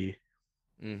subtly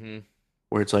Mhm.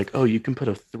 where it's like, oh, you can put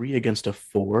a three against a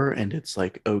four and it's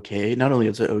like, okay. Not only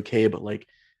is it okay, but like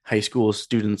high school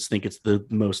students think it's the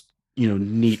most,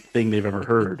 neat thing they've ever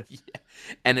heard. Yeah.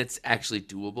 And it's actually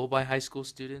doable by high school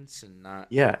students and not.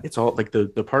 Yeah. It's all like the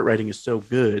part writing is so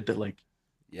good that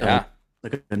uh, Yeah.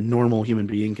 like a normal human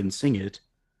being can sing it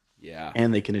Yeah.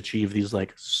 and they can achieve these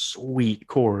like sweet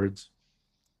chords.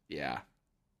 Yeah.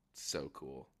 So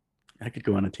cool. I could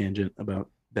go on a tangent about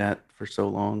that for so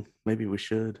long. Maybe we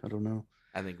should. I don't know.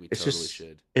 I think we It's totally just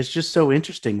should. it's just so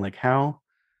interesting, like how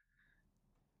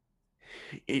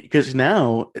because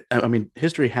now I mean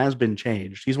history has been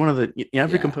changed. He's one of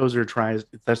every Yeah. composer tries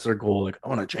that's their goal. Like I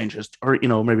want to change this, or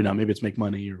maybe not. Maybe it's make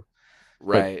money, or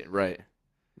but Right, right.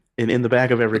 in the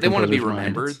back of every But they want to be composer's mind,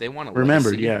 remembered. it's They want a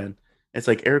remembered. legacy. Yeah, and it's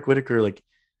like Eric Whitaker. Like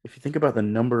if you think about the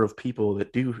number of people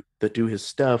that do his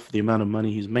stuff, the amount of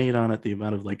money he's made on it, the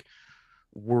amount of like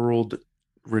world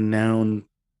renowned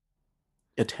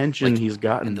attention Like, he's and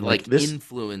gotten, the like like this,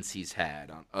 influence he's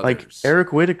had on like others.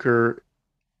 Eric Whitaker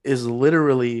is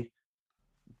literally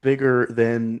bigger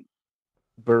than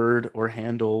Bird or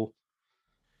Handel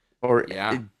or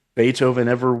Yeah. Beethoven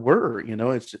ever were.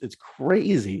 It's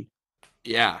crazy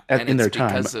Yeah, and in it's their time.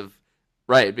 because of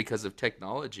right, because of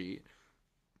technology.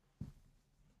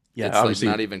 Yeah, It's like obviously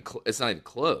it's not even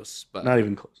close, but not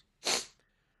even close.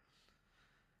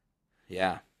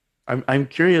 yeah. I'm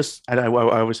curious. I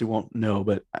obviously won't know,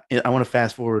 but I want to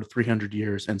fast forward 300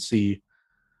 years and see,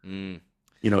 Mm,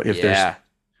 if yeah.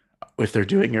 they're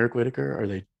doing Eric Whitaker. Are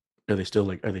they still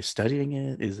like are they studying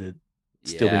it? Is it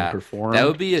still being Yeah, that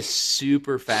would performed. be a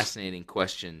super fascinating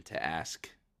question to ask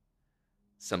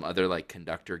some other like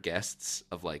conductor guests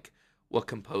of like what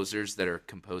composers that are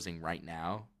composing right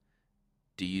now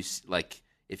do you like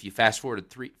if you fast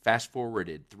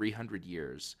forwarded 300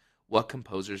 years, what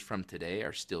composers from today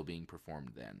are still being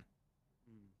performed then?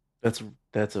 That's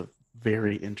that's a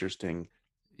very interesting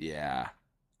Yeah,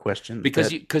 question. because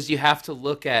That you have to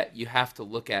look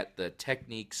at the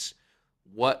techniques.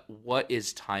 What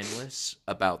is timeless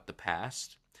about the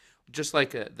past? Just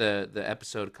like the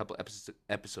episode a couple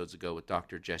episodes ago with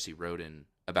Dr. Jesse Roden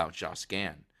about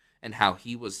Josquin and how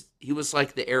he was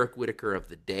like the Eric Whitacre of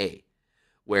the day,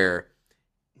 where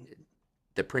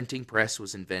the printing press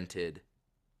was invented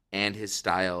and his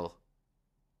style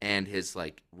and his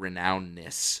like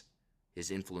renownedness,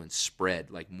 his influence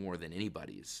spread like more than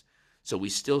anybody's. So we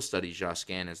still study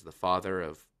Josquin as the father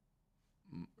of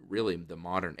really the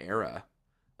modern era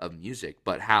of music.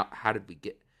 But how did we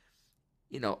get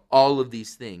all of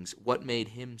these things? What made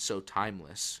him so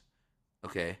timeless?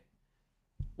 Okay,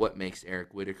 what makes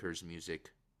Eric Whitacre's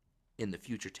music in the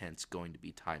future tense going to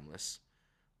be timeless?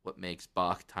 What makes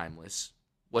Bach timeless?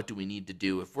 What do we need to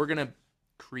do if we're gonna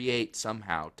create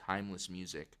somehow timeless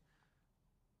music?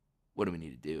 What do we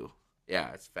need to do?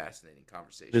 Yeah, it's a fascinating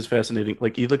is conversation. fascinating.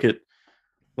 Like you look at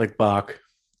like Bach,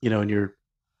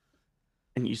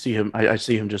 and you see him. I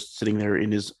see him just sitting there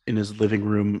in his living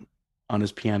room on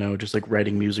his piano, just like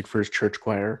writing music for his church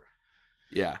choir.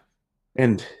 Yeah,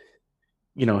 And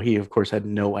he of course had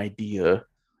no idea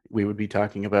we would be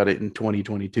talking about it in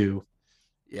 2022.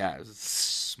 yeah. It was a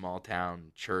small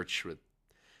town church with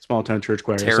Small town church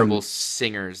choir. terrible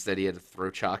singers that he had to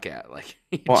throw chalk at. Like,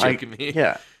 you Well, I joking me?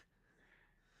 yeah,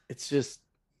 it's just,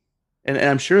 and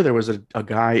I'm sure there was a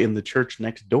guy in the church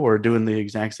next door doing the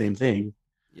exact same thing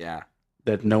Yeah,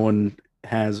 that no one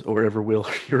has or ever will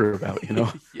hear about.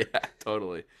 yeah,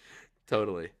 totally,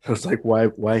 totally. So it's like,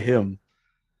 why him?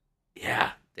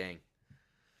 Yeah, dang,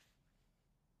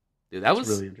 dude, It's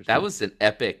really that interesting was an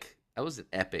epic. That was an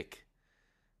epic.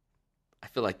 I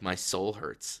feel like my soul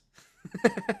hurts.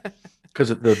 because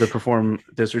the perform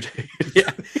dissertation.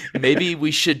 Yeah, maybe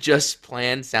we should just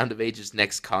plan Sound of Age's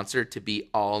next concert to be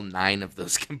all nine of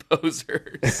those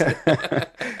composers.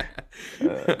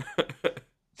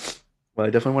 Well, I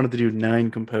definitely wanted to do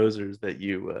 9 composers that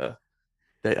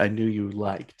I knew you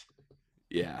liked.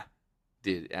 Yeah,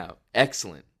 dude. Yeah,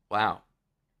 excellent. Wow,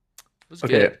 it was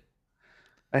Okay, good.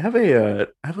 I have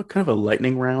a kind of a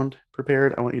lightning round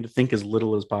prepared. I want you to think as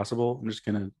little as possible.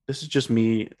 This is just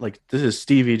me, like this is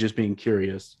Stevie just being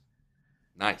curious.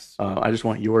 Nice. I just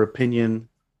want your opinion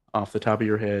off the top of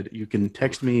your head. You can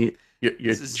text Oof, me your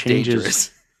this is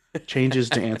dangerous. changes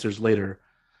to answers later.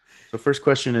 So first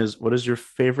question is, what is your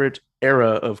favorite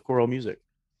era of choral music?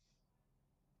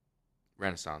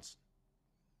 Renaissance.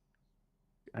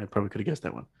 I probably could have guessed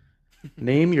that one.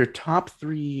 Name your top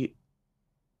three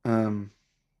um,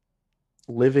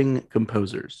 living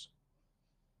composers.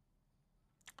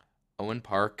 Owen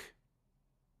Park.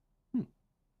 Hmm.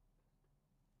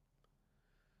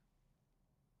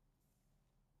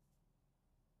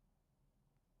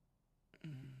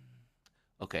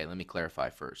 Okay, let me clarify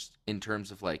first. In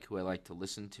terms of like who I like to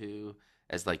listen to,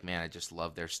 as like, man, I just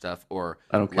love their stuff, or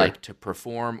I don't care. like to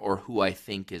perform, or who I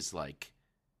think is like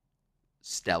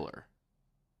stellar.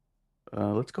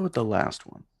 Let's go with the last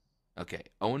one. Okay,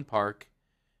 Owen Park,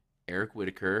 Eric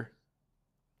Whitacre,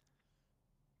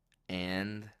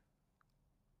 and I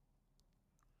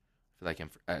feel like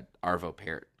I'm Arvo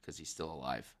Pärt because he's still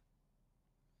alive.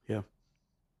 Yeah.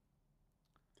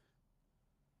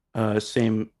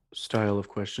 Same style of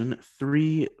question.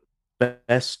 Three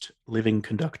best living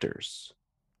conductors.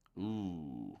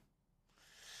 Ooh.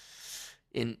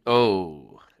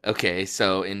 Okay,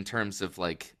 so in terms of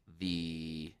like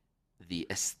the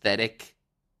aesthetic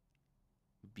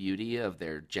beauty of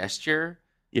their gesture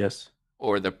Yes.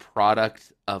 or the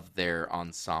product of their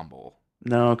ensemble.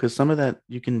 No, because some of that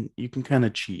you can kind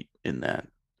of cheat in that.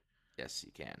 Yes,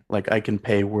 you can. Like I can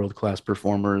pay world class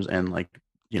performers and like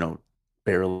you know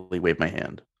barely wave my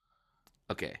hand.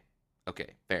 Okay.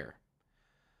 Okay, fair.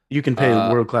 You can pay Uh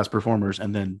world class performers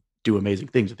and then do amazing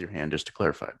things with your hand. Just to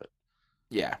clarify, but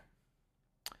yeah.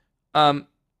 Um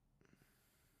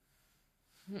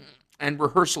and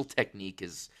rehearsal technique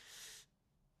is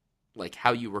like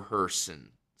how you rehearse and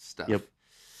yep. stuff.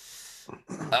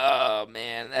 Oh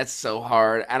man, that's so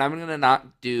hard. And I'm gonna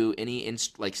not do any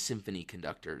like symphony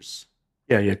conductors.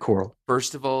 Yeah, yeah, choral.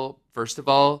 First of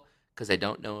all, because I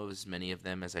don't know as many of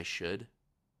them as I should,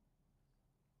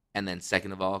 and then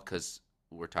second of all, because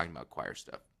we're talking about choir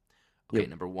stuff. Okay, Yep.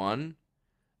 number one.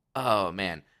 Oh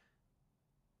man,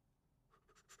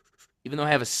 even though I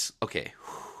have okay,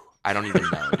 I don't even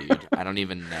know, dude. I don't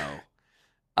even know.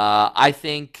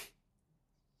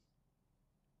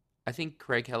 I think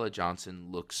Craig Hella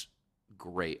Johnson looks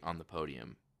great on the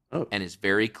podium Oh, and is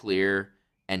very clear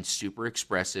and super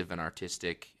expressive and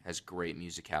artistic, has great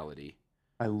musicality.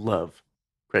 I love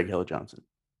Craig Hella Johnson.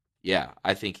 Yeah,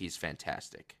 I think he's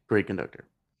fantastic. Great conductor.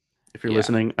 If you're Yeah.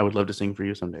 listening, I would love to sing for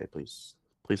you someday. Please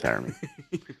hire me.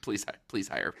 Please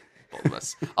hire both of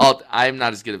us. I'm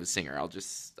not as good of a singer.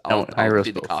 No, I'll hire us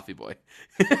be the both. coffee boy.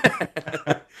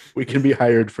 We can be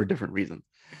hired for different reasons.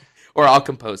 Or I'll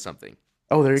compose something.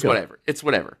 Oh, there you It's go. whatever. It's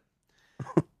whatever.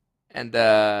 And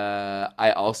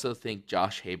I also think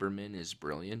Josh Haberman is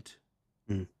brilliant.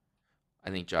 Mm,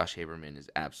 I think Josh Haberman is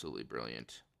absolutely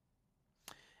brilliant.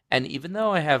 And even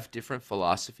though I have different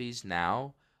philosophies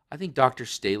now, I think Dr.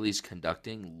 Staley's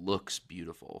conducting looks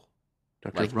beautiful.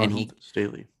 Dr. Like, and he Ronald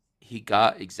Staley. he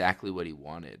got exactly what he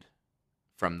wanted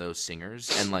from those singers,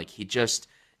 and like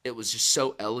it was just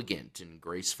so elegant and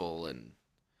graceful, and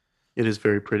It is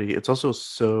very pretty. It's also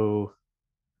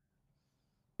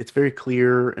it's very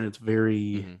clear and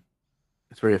mhm.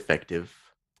 it's very effective,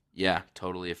 Yeah,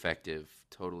 totally effective,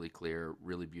 totally clear,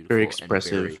 really very beautiful, and expressive.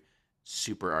 very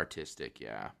super artistic.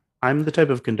 Yeah, I'm the type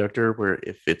of conductor where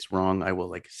if it's wrong, I will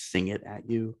like sing it at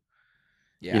you.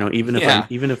 yeah, I'm yeah,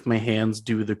 even if my hands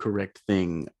do the correct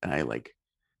thing, I like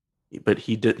but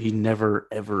he never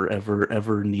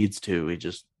ever needs to. He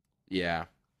just yeah,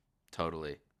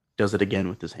 totally. does it again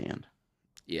with his hand.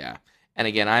 Yeah. And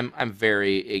again, I'm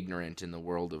very ignorant in the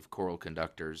world of choral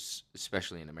conductors,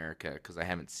 especially in America, because I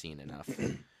haven't seen enough.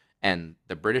 And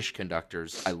the British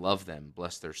conductors, I love them,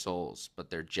 bless their souls, but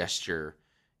their gesture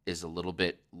is a little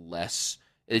bit less.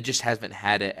 It just hasn't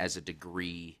had it as a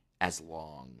degree as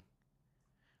long,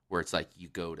 where it's like you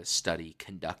go to study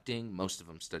conducting. Most of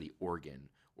them study organ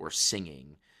or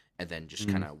singing, and then just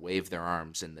kind Mm, of wave their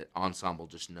arms, and the ensemble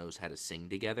just knows how to sing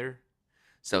together.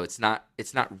 So it's not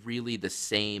really the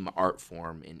same art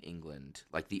form in England.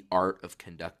 Like the art of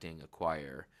conducting a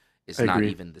choir is I not agree.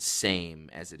 even the same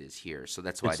as it is here. So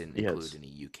that's why I didn't include Yes, any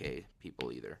UK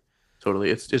people either. totally.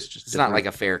 It's just It's not like different.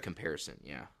 a fair comparison.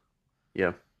 Yeah.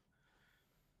 Yeah.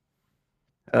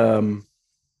 Um,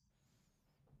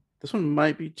 this one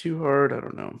might be too hard. I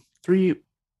don't know. Three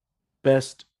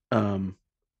best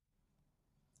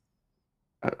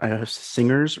I have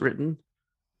singers written.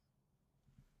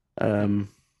 Um,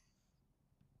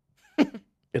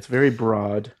 it's very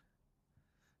broad.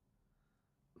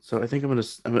 So I think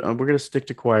we're gonna stick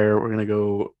to choir. We're gonna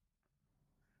go.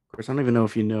 Of course, I don't even know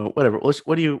if you know. Whatever.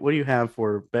 What do you have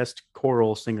for best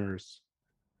choral singers?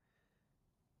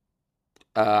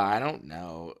 I don't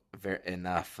know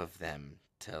enough of them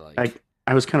to I like.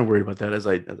 I was kind of worried about that as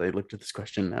I looked at this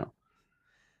question now.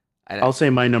 I don't, I'll say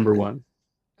my number one.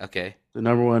 okay. The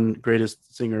number one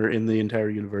greatest singer in the entire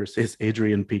universe is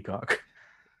Adrian Peacock.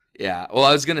 Yeah. Well,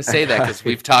 I was gonna say that because I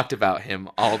we've talked about him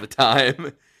all the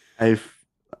time. I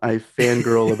I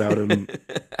fangirl about him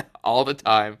All the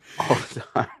time. all the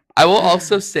time. I will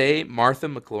also say Martha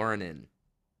McLaurin.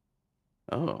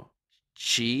 Oh,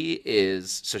 She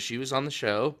was on the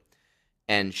show,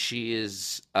 and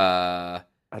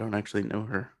I don't actually know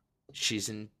her, she's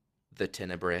in the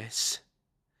Tenebres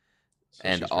so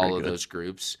and she's very all of good. those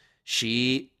groups.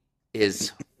 She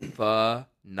is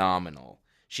phenomenal.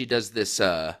 She does this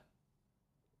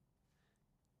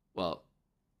well,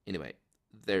 anyway,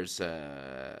 there's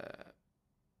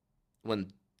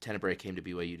when Tenebrae came to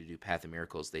BYU to do Path of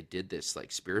Miracles, they did this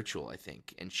like spiritual, I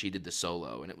think, and she did the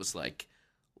solo, and it was like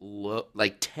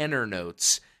like tenor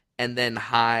notes and then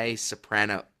high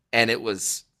soprano, and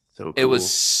So it was cool.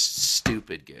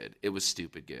 stupid good. It was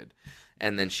stupid good.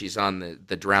 And then she's on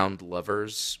the Drowned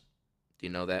Lovers. Do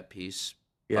you know that piece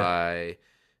Yeah, by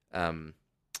um,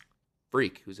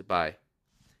 Freak? Who's it by?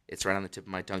 It's right on the tip of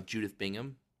my tongue. Judith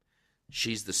Bingham.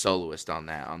 She's the soloist on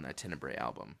that Tenebrae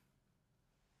album.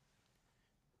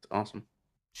 it's awesome.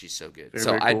 She's so good. Very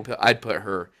So very cool. I'd put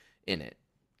her in it,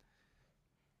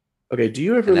 Okay, do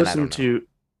you ever and then I listen don't know. to?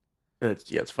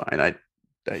 Yeah, it's fine. I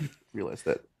realized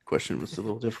that question was a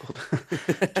little difficult.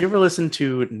 Do you ever listen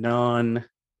to non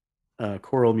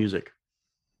choral music?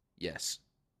 Yes.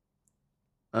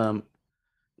 Um,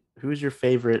 who is your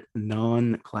favorite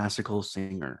non classical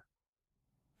singer?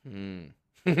 Hmm.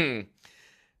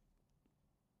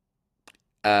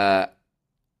 uh,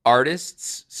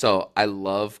 artists. So I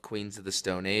love Queens of the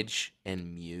Stone Age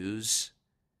and Muse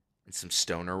and some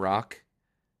stoner rock,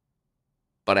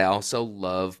 but I also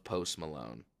love Post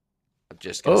Malone. I'm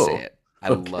just gonna say Oh, it. I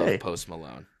love okay, Post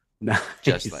Malone.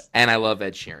 Just like, nice. and I love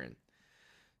Ed Sheeran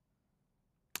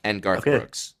and Garth Okay,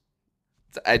 Brooks.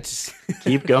 I just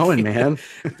Keep going, man.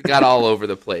 got all over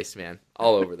the place, man.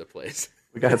 All over the place.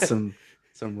 We got some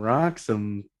rock,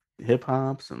 some hip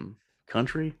hop, some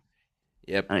country.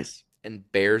 Yep. Nice. And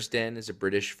Bears Den is a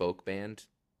British folk band.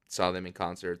 Saw them in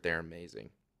concert. They're amazing.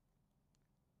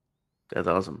 That's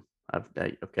awesome.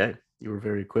 Okay. You were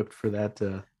very equipped for that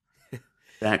I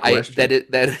that question.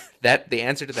 it, that that the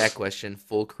answer to that question,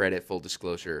 full credit, full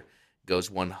disclosure, goes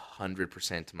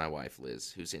 100% to my wife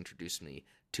Liz, who's introduced me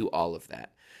to all of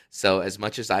that. So as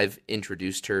much as I've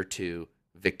introduced her to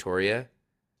Victoria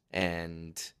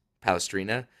and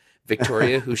Palestrina,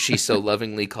 Victoria, who she so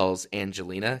lovingly calls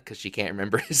Angelina because she can't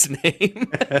remember his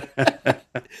name.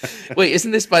 Wait,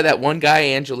 isn't this by that one guy,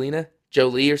 Angelina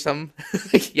Jolie or something?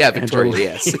 Yeah,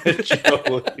 Victoria, Angelina yes.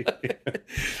 Jolie.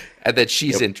 And that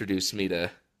she's Yep. introduced me to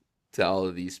all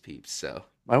of these peeps. So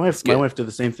it's My good. wife did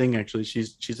the same thing actually.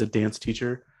 She's a dance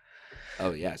teacher,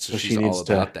 Oh yeah, so so she she's all needs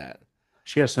to about that.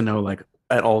 she has to know like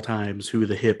at all times who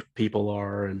the hip people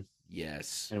are. And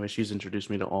Yes. anyway, she's introduced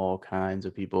me to all kinds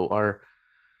of people. Our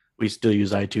We still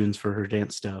use iTunes for her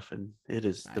dance stuff, and it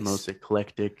is the Nice. most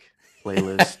eclectic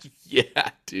playlist Yeah,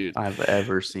 dude. I've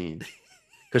ever seen.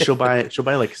 Because she'll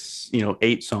buy like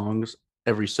 8 songs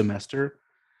every semester,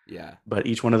 Yeah. but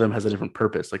each one of them has a different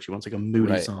purpose. Like she wants like a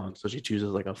moody Right. song, so she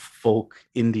chooses like a folk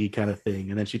indie kind of thing,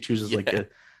 and then she chooses like Yeah.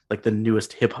 the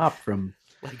newest hip hop from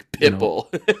Like you know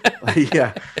Pitbull.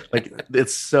 yeah, like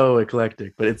it's so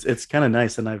eclectic, but it's kind of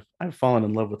nice, and I've fallen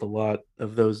in love with a lot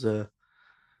of those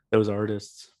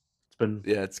artists. It's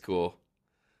Yeah, it's cool.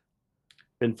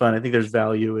 been fun. I think there's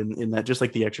value in that, just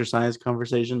like the exercise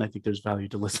conversation. I think there's value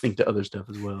to listening to other stuff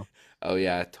as well. Oh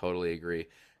yeah, I totally agree.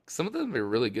 Some of them are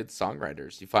really good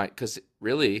songwriters. You find because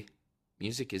really,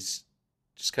 music is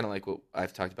just kind of like what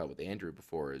I've talked about with Andrew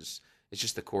before. Is it's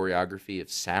just the choreography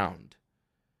of sound.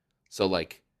 So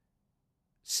like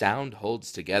sound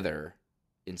holds together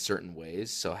in certain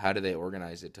ways. So how do they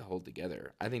organize it to hold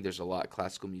together? I think there's a lot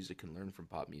classical music can learn from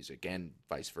pop music and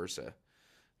vice versa.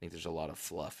 I think there's a lot of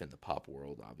fluff in the pop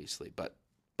world, obviously, but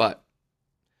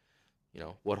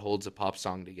what holds a pop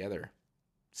song together?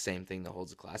 Same thing that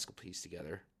holds a classical piece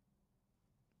together.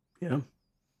 Yeah,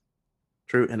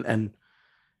 true. And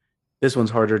this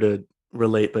one's harder to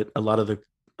relate, but a lot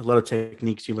of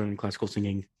techniques you learn in classical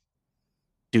singing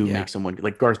do Yeah. make someone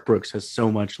like Garth Brooks has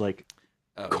so much like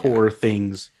Oh yeah. core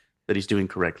things that he's doing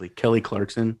correctly. Kelly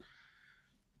Clarkson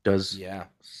does Yeah.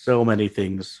 so many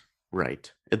things right,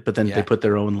 but then they Yeah. put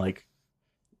their own like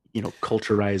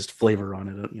culturized flavor on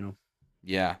it.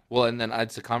 Yeah. Well, and then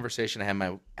it's a conversation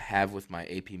I have with my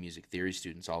AP music theory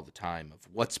students all the time of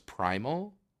what's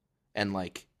primal and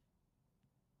like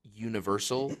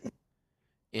universal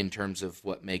in terms of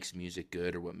what makes music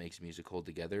good or what makes music hold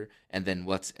together, and then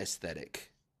what's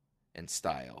aesthetic and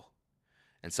style.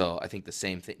 And so I think the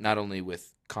same thing, not only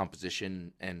with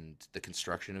composition and the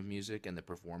construction of music and the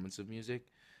performance of music,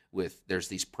 with there's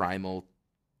these primal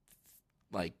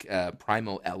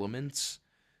elements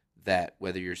that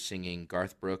whether you're singing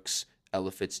Garth Brooks,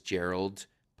 Ella Fitzgerald,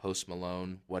 Post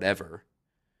Malone, whatever,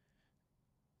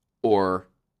 or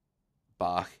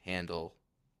Bach, Handel,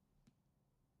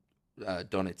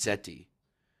 Donizetti,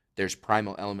 there's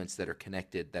primal elements that are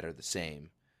connected that are the same,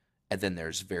 and then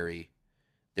there's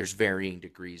varying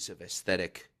degrees of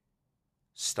aesthetic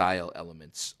style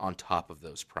elements on top of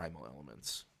those primal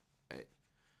elements. Right?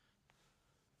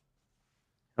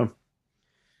 Yeah.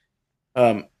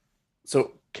 Um,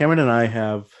 so Cameron and I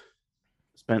have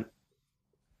spent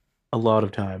a lot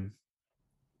of time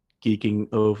geeking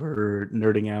over,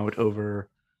 nerding out over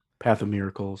Path of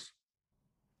Miracles.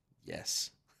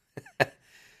 Yes.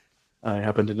 I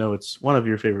happen to know it's one of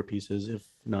your favorite pieces, if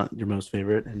not your most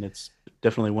favorite, and it's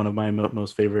definitely one of my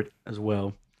most favorite as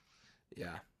well.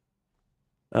 Yeah.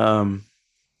 Um,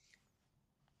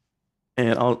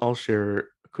 and I'll share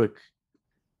a quick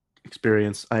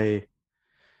experience. I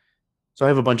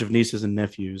have a bunch of nieces and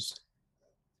nephews,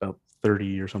 about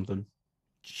 30 or something,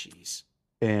 Jeez.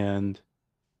 and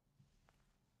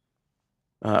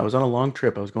I was on a long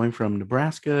trip. I was going from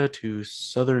Nebraska to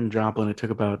southern Joplin.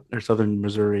 Or southern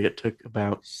Missouri. It took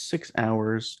about 6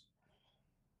 hours,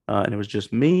 and it was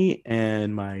just me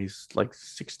and my like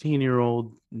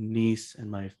 16-year-old niece and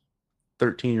my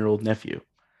 13-year-old nephew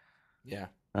Yeah.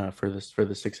 for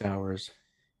the 6 hours,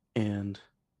 and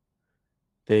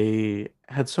they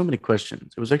had so many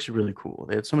questions. It was actually really cool.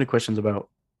 They had so many questions about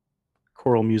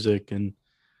choral music and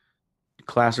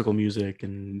classical music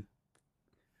and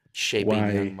Shaping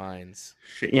young why. minds.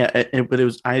 Yeah, but it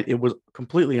was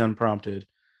completely unprompted.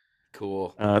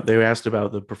 Cool. They asked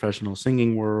about the professional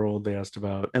singing world. They asked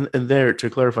about, and there, to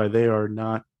clarify, they are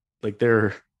not like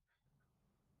they're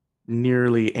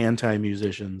nearly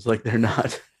anti-musicians. Like they're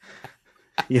not,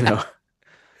 you know,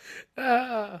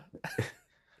 Ah,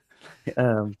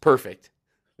 um, perfect.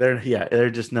 they're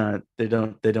just not. They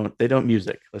don't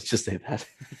music. Let's just say that.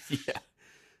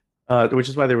 Yeah. Which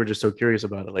is why they were just so curious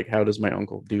about it. Like, how does my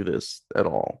uncle do this at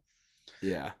all?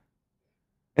 Yeah.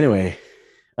 Anyway,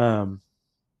 um,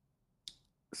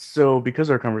 so because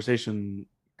our conversation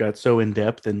got so in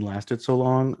depth and lasted so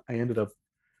long, I ended up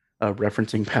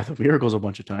referencing Path of Miracles a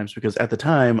bunch of times because at the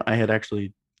time I had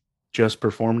actually just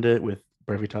performed it with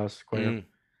Brevitas Choir. Mm.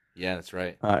 Yeah, that's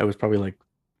right. It was probably like,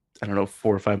 I don't know,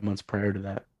 4 or 5 months prior to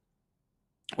that,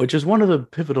 which is one of the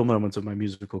pivotal moments of my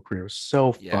musical career. It was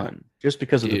so Yeah. fun just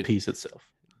because of the Dude, piece itself.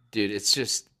 dude, it's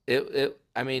just it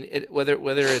I mean, whether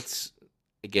it's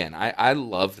again, I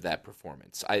loved that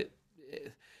performance.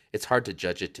 It's hard to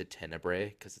judge it to Tenebrae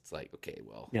because it's like, okay,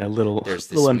 well, Yeah, a little, there's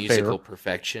little this unfair. musical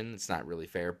perfection. It's not really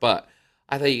fair, but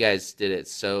I thought you guys did it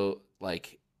so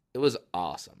like it was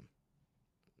awesome.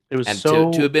 It was And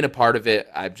to so. have been a part of it,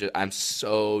 I'm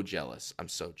so jealous. I'm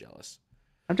so jealous.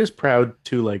 I'm just proud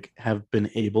to like have been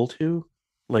able to,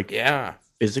 like, Yeah.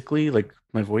 physically, like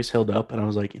my voice held up, and I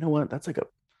was like, you know what? That's a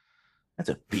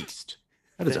beast.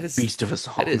 That is That a is beast of a that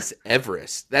song. is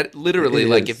Everest. That It literally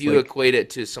like if is you like, equate it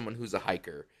to someone who's a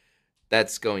hiker,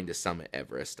 that's going to summit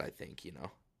Everest, I think,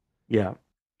 yeah.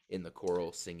 in the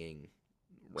choral singing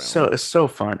So realm. it's so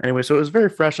fun. Anyway, so it was very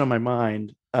fresh on my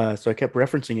mind. So I kept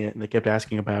referencing it, and they kept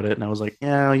asking about it, and I was like,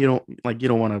 yeah, you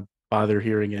don't want to bother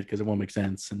hearing it because it won't make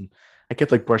sense. And I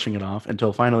kept like brushing it off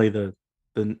until finally the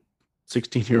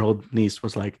 16-year-old niece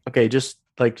was like, okay, just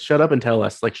like shut up and tell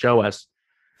us, like show us.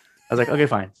 I was like, okay,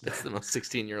 fine. That's the most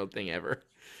 16-year-old thing ever.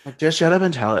 Like, just shut up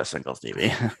and tell us, Uncle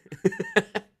Stevie.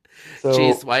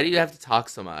 Jeez, So why do you have to talk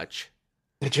so much?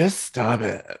 just stop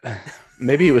it.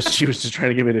 Maybe it was she was just trying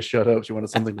to get me to shut up. She wanted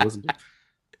something to listen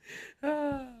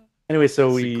to. Anyway, so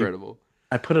It's we incredible.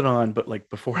 I put it on, but like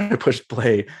before I pushed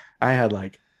play, I had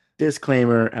like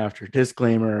disclaimer after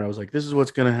disclaimer. I was like, this is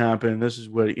what's gonna happen. This is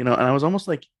what, and I was almost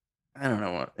like, I don't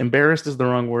know, embarrassed is the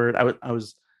wrong word.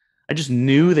 I just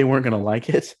knew they weren't gonna like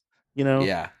it, you know.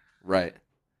 Yeah, right,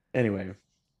 Anyway,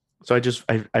 so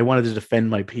I wanted to defend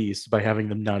my piece by having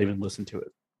them not even listen to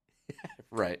it,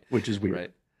 right, which is weird.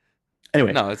 right.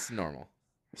 Anyway, No, it's normal.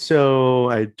 so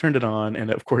I turned it on, and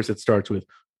of course it starts with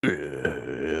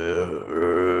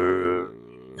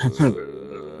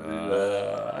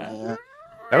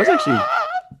that was actually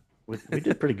we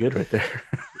did pretty good right there.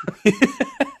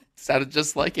 Sounded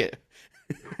just like it.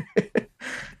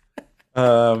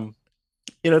 um,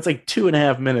 it's like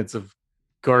 2.5 minutes of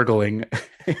gargling,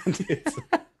 and it's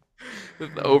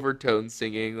The overtone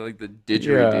singing, like the yeah,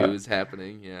 didgeridoo is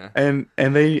happening. Yeah. and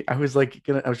I was like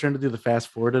I was trying to do the fast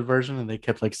forwarded version, and they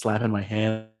kept like slapping my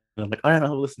hand, and I'm like, all right,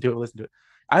 I'll listen to it, listen to it.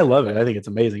 I love it. I think it's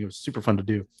amazing. It was super fun to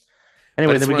do. But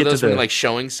Anyway, it's then we one of get to those when you're the like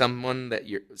showing someone that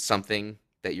you're something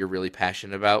that you're really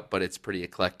passionate about, but it's pretty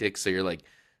eclectic. So you're like,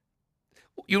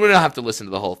 you don't have to listen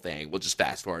to the whole thing. We'll just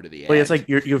fast forward to the well, it's end.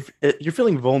 like you're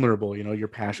feeling vulnerable. Your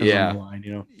passion's on the Yeah.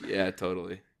 line. Yeah,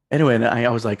 totally. Anyway, and I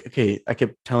was like, okay, I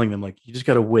kept telling them like, you just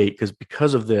gotta wait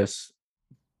because of this,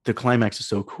 the climax is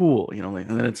so cool, like,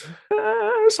 and then it's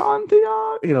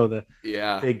Santiago, the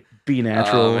Yeah. big B Oh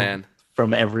natural man.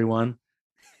 from everyone.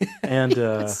 And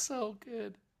It's so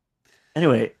good.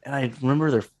 anyway, and I remember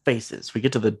their faces. We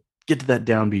get to that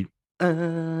downbeat,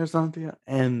 Santiago,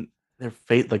 and their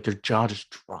face, like their jaw just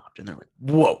dropped, and they're like,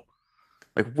 whoa.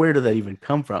 Like, where did that even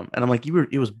come from? And I'm like,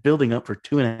 it was building up for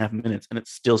 2.5 minutes, and it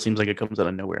still seems like it comes out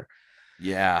of nowhere.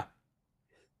 Yeah.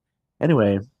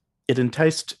 Anyway, it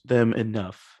enticed them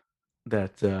enough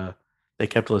that they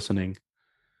kept listening.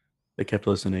 They kept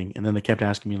listening, and then they kept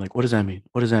asking me, like, what does that mean?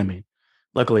 What does that mean?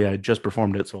 Luckily, I had just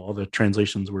performed it, so all the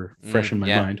translations were fresh in my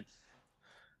Yeah. mind.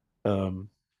 Um,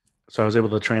 so I was able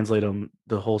to translate them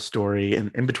the whole story,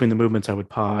 and in between the movements, I would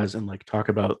pause and like talk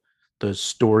about the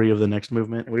story of the next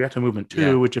movement. And we got to movement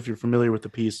Yeah. two, which, if you're familiar with the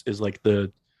piece, is like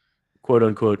the quote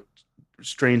unquote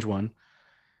strange one,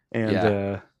 and Yeah.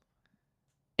 uh,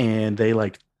 and they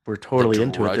like were The totally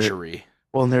into it. drudgery.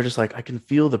 Well, and they're just like, I can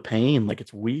feel the pain. Like,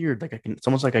 it's weird. Like, it's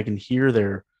almost like I can hear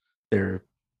their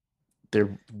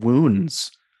their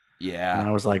wounds. And Yeah.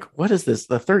 I was like, what is this?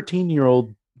 The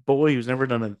 13-year-old boy who's never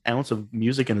done an ounce of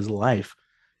music in his life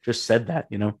just said that.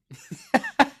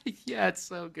 Yeah, it's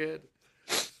so good.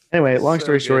 Anyway, long So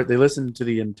story good. short, they listened to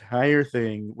the entire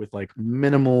thing with like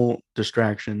minimal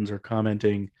distractions or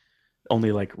commenting,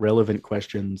 only like relevant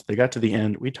questions. They got to the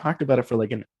end. We talked about it for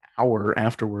like an hour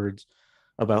afterwards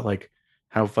about like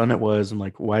how fun it was and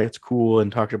like why it's cool, and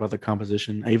talked about the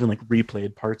composition. I even like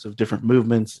replayed parts of different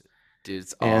movements, Dude,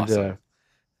 it's and awesome.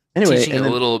 Anyway, Teaching and a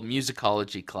then little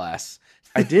musicology class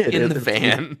I did. in the We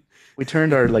van. we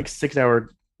turned our like 6 hour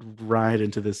ride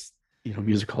into this,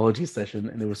 musicology session,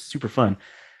 and it was super fun.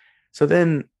 So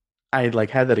then I like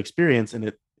had that experience,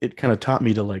 and it kind of taught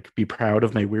me to like be proud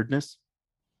of my weirdness.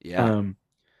 Yeah. Um,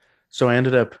 so I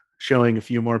ended up showing a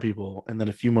few more people, and then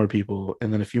a few more people,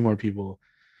 and then a few more people,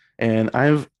 and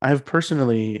I've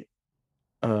personally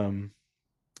um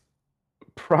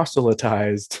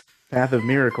proselytized Path of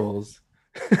Miracles.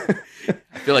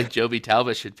 I feel like Joby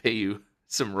Talbot should pay you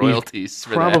some You royalties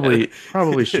for that.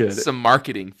 probably should. Some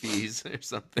marketing fees or If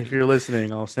something. you're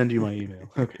listening, I'll send you my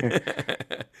email. Okay.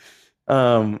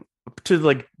 Um, to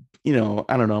like, I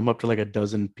don't know, I'm up to like a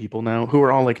dozen people now who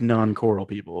are all like non-choral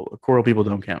people. Choral people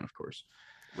don't count, of course.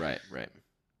 Right, right.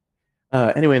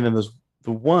 Anyway, and then there's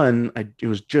the one it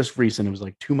was just recent, it was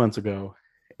like 2 months ago,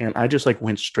 and I just like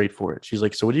went straight for it. She's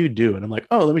like, "So what do you do?" And I'm like,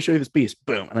 "Oh, let me show you this piece."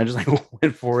 Boom. And I just like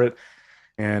went for it.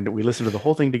 And we listened to the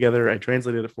whole thing together. I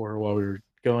translated it for her while we were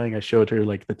going. I showed her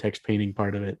like the text painting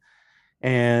part of it.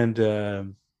 And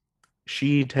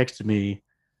she texted me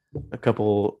a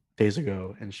couple days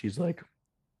ago, and she's like,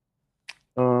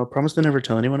 promise to never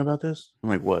tell anyone about this. I'm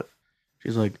like, what?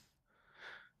 She's like,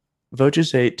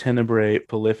 Voces 8, Tenebrae,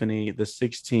 Polyphony, the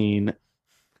 16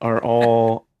 are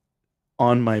all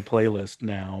on my playlist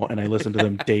now, and I listen to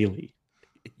them daily.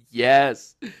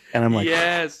 Yes. And I'm like,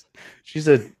 Yes. she's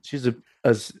a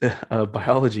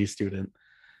biology student,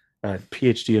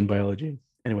 PhD in biology.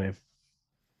 Anyway,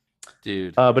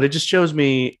 Dude. but it just shows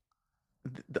me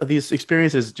these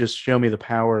experiences just show me the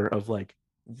power of like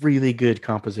really good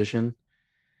composition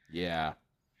Yeah.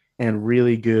 and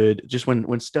really good just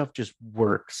when stuff just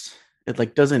works. It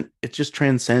like doesn't it just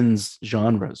transcends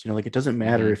genres. Like it doesn't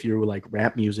matter Hmm. if you're like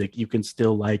rap music, you can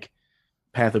still like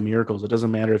Path of Miracles. It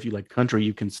doesn't matter if you like country,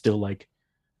 you can still like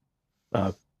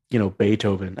uh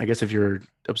Beethoven. I guess if you're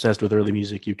obsessed with early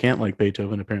music, you can't like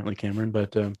Beethoven apparently, Cameron,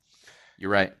 but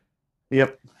You're right.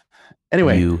 yep.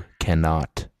 Anyway, You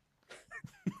cannot.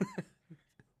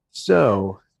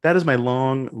 so that is my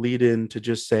long lead in to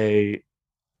just say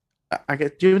I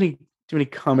get. Do you have any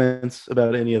comments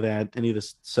about any of that? Any of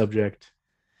this subject?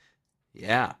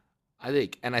 Yeah.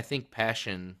 I think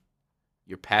passion,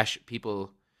 your passion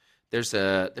people there's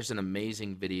an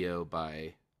amazing video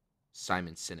by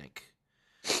Simon Sinek.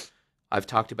 I've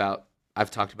talked about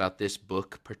I've talked about this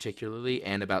book particularly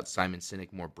and about Simon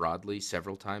Sinek more broadly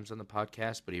several times on the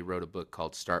podcast, but he wrote a book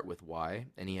called Start with Why,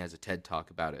 and he has a TED talk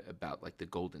about it, about like the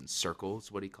golden circle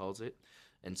is what he calls it.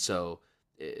 And so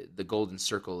the golden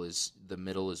circle is the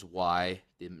middle is why,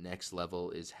 the next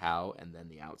level is how, and then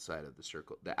the outside of the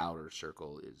circle, the outer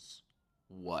circle is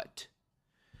what.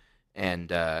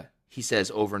 And he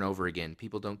says over and over again,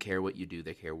 people don't care what you do,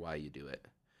 they care why you do it.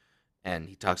 And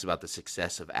he talks about the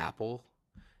success of Apple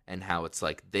and how it's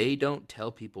like they don't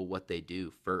tell people what they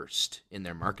do first in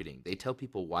their marketing. They tell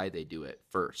people why they do it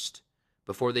first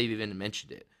before they've even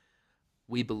mentioned it.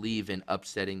 We believe in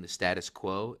upsetting the status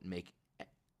quo and make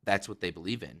that's what they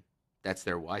believe in. That's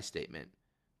their why statement.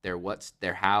 Their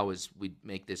how is we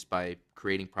make this by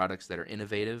creating products that are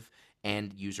innovative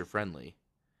and user friendly.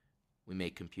 We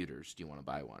make computers. Do you want to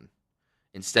buy one?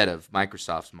 Instead of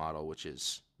Microsoft's model, which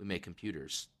is we make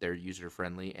computers. They're user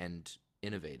friendly and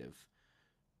innovative.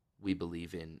 We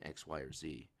believe in X, Y, or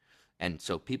Z. And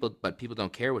so people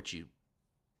don't care what you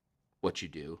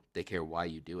do. They care why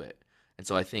you do it. And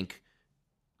so I think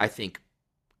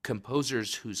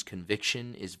composers whose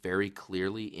conviction is very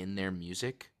clearly in their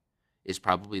music is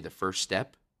probably the first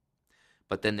step,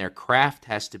 but then their craft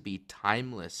has to be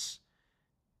timeless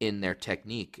in their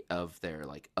technique of their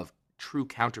like of true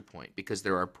counterpoint, because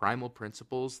there are primal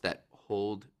principles that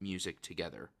hold music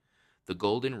together. The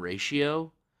golden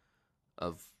ratio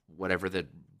of whatever the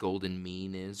golden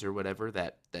mean is, or whatever,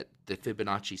 that the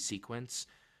Fibonacci sequence,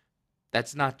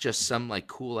 that's not just some like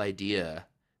cool idea.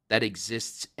 That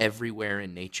exists everywhere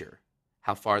in nature.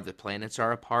 How far the planets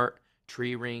are apart,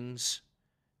 tree rings,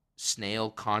 snail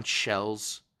conch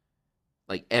shells,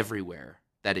 like everywhere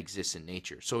that exists in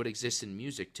nature. So it exists in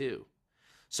music too.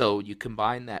 So you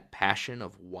combine that passion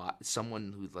of what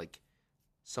someone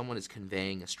is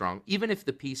conveying a strong, even if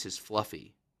the piece is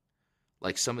fluffy,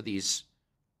 like some of these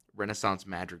Renaissance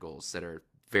madrigals that are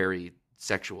very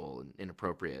sexual and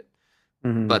inappropriate,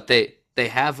 Mm-hmm. but they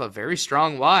have a very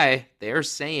strong why. They're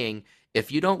saying,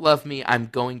 if you don't love me, I'm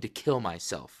going to kill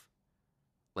myself,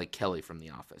 like Kelly from The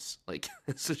Office. Like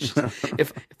so just,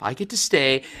 if I get to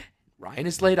stay, Ryan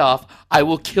is laid off, I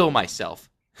will kill myself.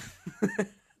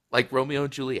 Like Romeo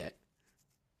and Juliet,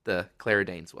 the Clara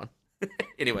Danes one.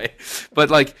 Anyway, but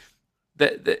like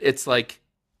it's like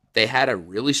they had a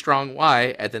really strong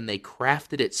why, and then they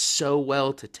crafted it so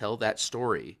well to tell that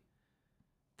story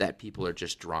that people are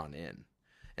just drawn in.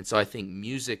 And so I think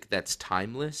music that's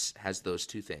timeless has those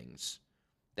two things.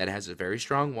 That has a very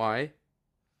strong why,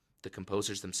 the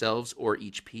composers themselves or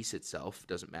each piece itself,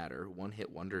 doesn't matter. One hit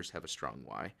wonders have a strong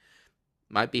why.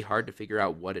 Might be hard to figure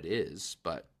out what it is,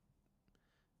 but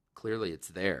clearly it's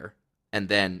there. And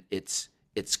then it's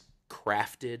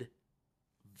crafted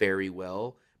very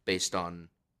well based on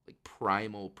like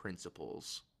primal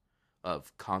principles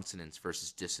of consonance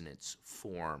versus dissonance,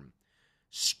 form,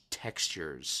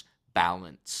 textures,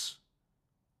 balance,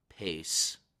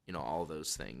 pace, all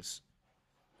those things.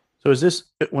 So is this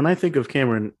when I think of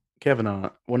Cameron Kavanagh,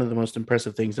 one of the most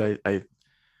impressive things I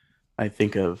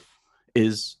think of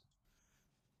is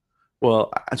so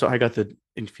I got the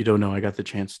if you don't know, I got the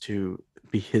chance to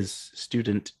be his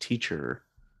student teacher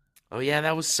Oh yeah,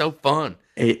 that was so fun.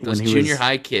 when Those he junior was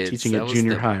high kids, teaching that at was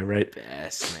junior the high, right?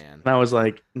 best, man. And I was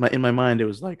like, in my mind, it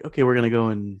was like, okay, we're gonna go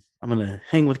and I'm gonna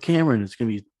hang with Cameron. It's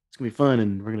gonna be fun,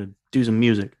 and we're gonna do some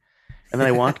music. And then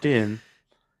I walked in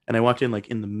like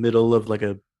in the middle of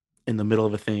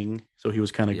a thing, so he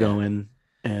was kind of Yeah, going,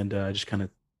 and just kind of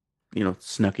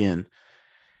snuck in.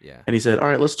 yeah. And he said, "All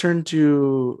right, let's turn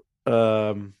to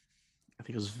I think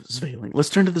it was Svaling. Let's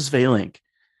turn to the Svaling."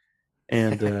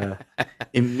 And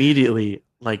immediately,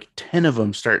 like 10 of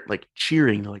them start like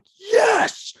cheering. They're like,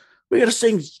 "Yes, we gotta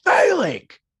sing Svaling!"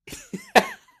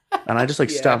 And I just like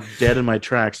Yeah. stopped dead in my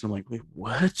tracks. And I'm like, "Wait,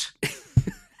 what?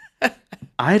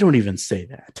 I don't even say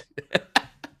that."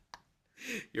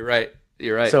 You're right.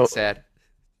 You're right. So It's sad.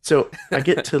 so I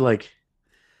get to like,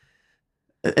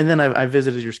 and then I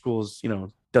visited your schools,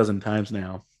 dozen times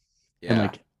now, and Yeah.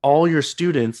 like all your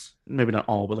students, maybe not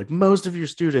all, but like most of your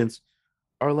students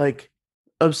are like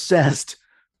obsessed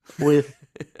with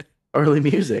early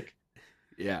music.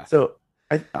 Yeah. So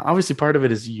I obviously part of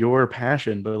it is your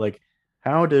passion, but like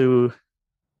how do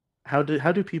how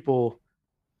do people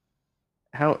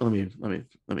how let me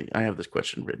I have this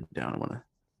question written down.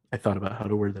 I thought about how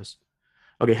to word this.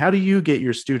 Okay, how do you get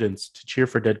your students to cheer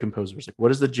for dead composers? Like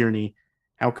what is the journey?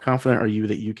 How confident are you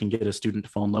that you can get a student to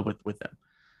fall in love with them?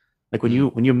 Like when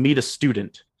Mm. you meet a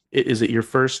student, is it your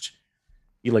first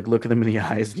you like look at them in the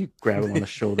eyes and you grab them on the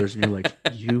shoulders and you're like,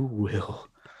 you will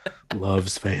love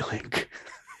Svaling.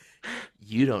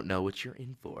 You don't know what you're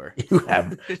in for. You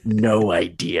have no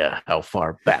idea how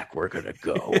far back we're gonna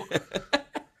go.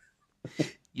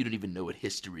 You don't even know what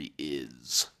history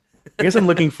is. I guess I'm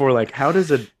looking for like how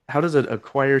does a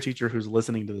choir teacher who's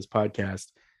listening to this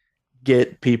podcast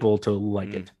get people to like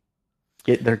Mm. it,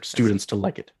 get their That's students to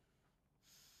like it?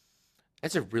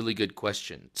 that's a really good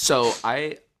question. So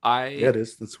Yeah, I it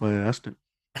is. That's why I asked it.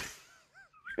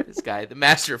 this guy, the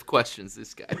master of questions,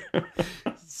 this guy.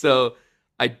 So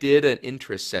I did an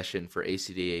interest session for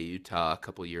ACDA Utah a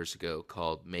couple years ago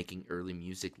called "Making Early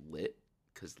Music Lit,"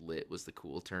 because lit was the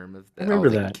cool term of I the all remember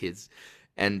the that. kids,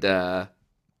 and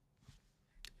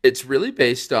it's really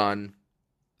based on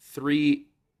three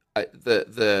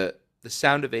the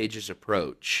Sound of Ages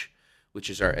approach, which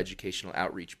is our educational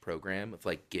outreach program of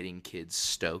like getting kids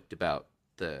stoked about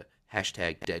the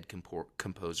hashtag Dead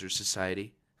Composer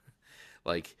Society,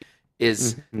 like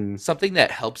is Mhm. something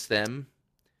that helps them.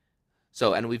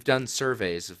 So, and we've done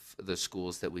surveys of the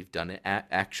schools that we've done it at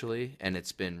actually, and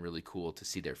it's been really cool to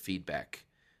see their feedback.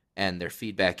 And their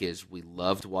feedback is, we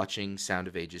loved watching Sound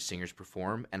of Ages singers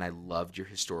perform, and I loved your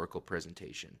historical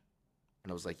presentation.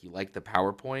 And I was like, you like the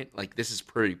PowerPoint? Like, this is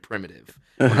pretty primitive.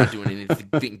 We're not doing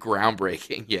anything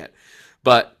groundbreaking yet.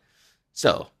 But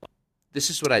so, this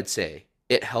is what I'd say.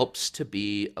 It helps to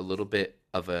be a little bit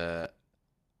of a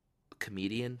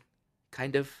comedian,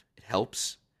 kind of. It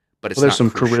helps, but Well, it's there's not some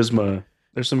crucial. charisma.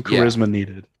 There's some Yeah. charisma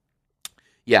needed.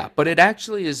 Yeah, but it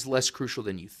actually is less crucial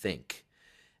than you think.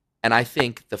 And I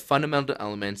think the fundamental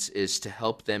elements is to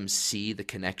help them see the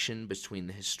connection between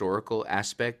the historical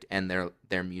aspect and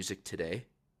their music today.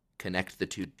 Connect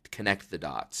the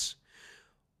dots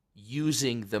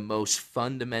using the most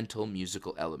fundamental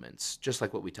musical elements, just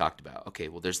like what we talked about. Okay,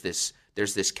 well there's this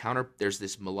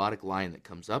melodic line that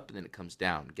comes up and then it comes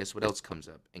down. Guess what else comes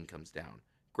up and comes down?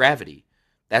 Gravity.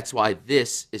 That's why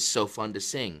this is so fun to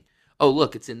sing. Oh,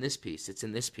 look, it's in this piece. It's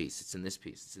in this piece. It's in this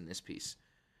piece. It's in this piece.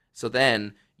 So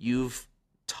then you've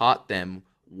taught them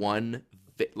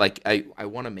like I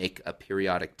want to make a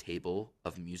periodic table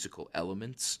of musical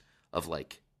elements of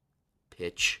like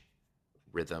pitch,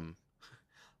 rhythm,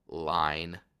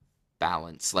 line,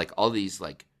 balance, like all these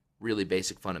like really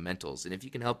basic fundamentals. And if you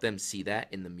can help them see that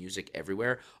in the music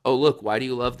everywhere, oh look, why do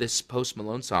you love this Post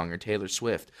Malone song or Taylor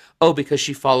Swift? Oh, because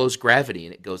she follows gravity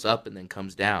and it goes up and then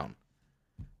comes down.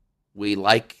 We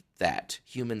like that.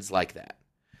 Humans like that.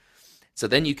 So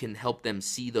then you can help them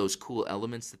see those cool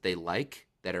elements that they like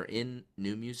that are in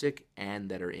new music and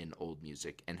that are in old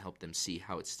music and help them see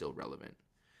how it's still relevant.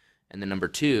 And then number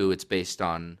two, it's based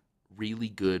on really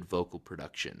good vocal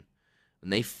production. When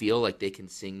they feel like they can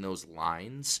sing those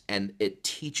lines and it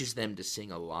teaches them to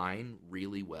sing a line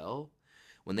really well,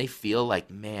 when they feel like,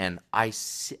 man, I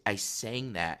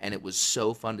sang that and it was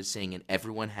so fun to sing and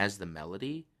everyone has the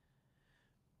melody,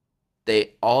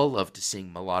 they all love to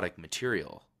sing melodic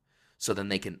material. So then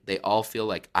they all feel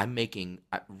like I'm making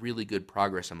really good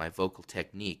progress on my vocal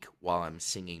technique while I'm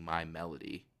singing my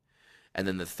melody. And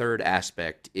then the third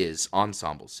aspect is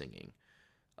ensemble singing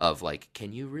of like,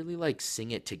 can you really like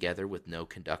sing it together with no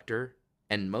conductor?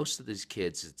 And most of these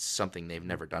kids, it's something they've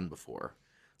never done before.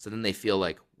 So then they feel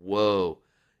like, whoa,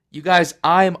 you guys,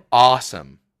 I'm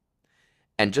awesome.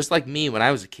 And just like me when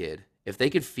I was a kid, if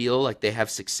they could feel like they have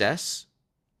success,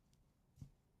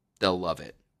 they'll love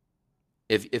it.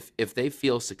 If they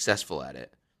feel successful at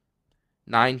it,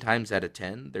 9 times out of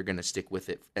 10, they're going to stick with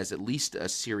it as at least a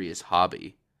serious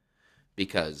hobby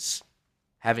because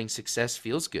having success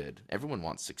feels good. Everyone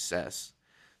wants success.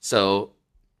 So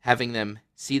having them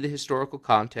see the historical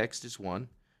context is one.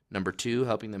 Number two,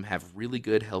 helping them have really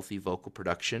good, healthy vocal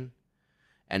production.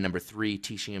 And number three,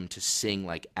 teaching them to sing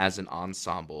like as an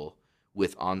ensemble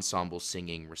with ensemble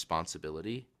singing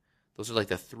responsibility. Those are like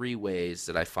the three ways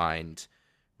that I find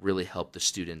really help the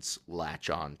students latch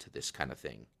on to this kind of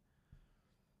thing.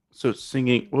 So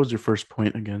singing, what was your first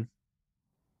point again?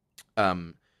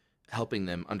 Um, Helping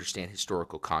them understand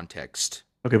historical context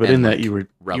Okay, but and in that like you were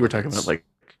talking about relevance. like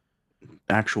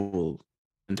actual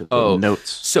into the Oh, notes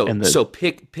so and the so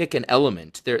pick an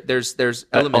element. There's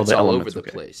all elements the all over elements. the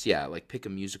Okay. place. Yeah, like pick a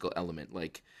musical element.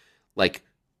 Like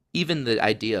even the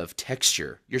idea of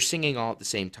texture. You're singing all at the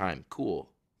same time. Cool.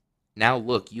 Now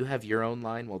look, you have your own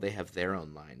line while they have their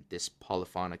own line. This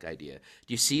polyphonic idea.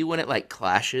 Do you see when it like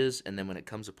clashes and then when it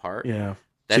comes apart? Yeah. So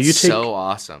That's you so take,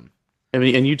 awesome. I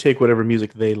mean, and you take whatever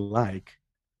music they like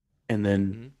and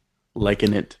then Mhm.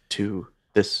 liken it to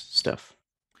this stuff.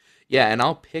 Yeah, and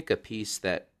I'll pick a piece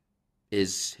that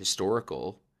is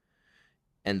historical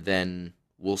and then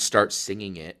we'll start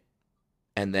singing it.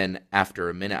 And then after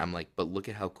a minute, I'm like, but look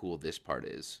at how cool this part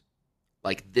is.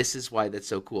 Like, this is why that's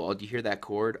so cool. Oh, do you hear that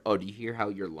chord? Oh, do you hear how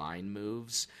your line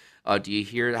moves? Do you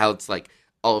hear how it's like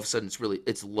all of a sudden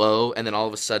it's low and then all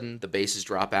of a sudden the basses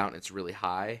drop out and it's really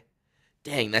high?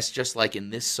 Dang, that's just like in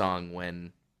this song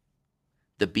when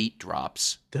the beat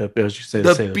drops. As you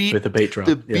The say with beat the bait the drop.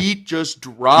 Yeah. beat just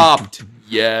dropped.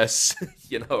 Yes,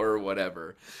 or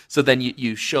whatever. So then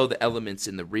you show the elements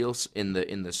in the real in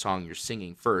the song you're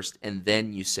singing first and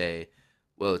then you say,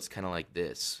 "Well, it's kind of like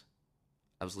this."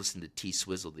 I was listening to T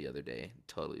Swizzle the other day.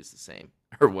 Totally is the same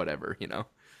or whatever.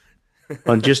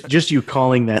 And just you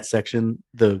calling that section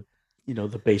the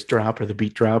the bass drop or the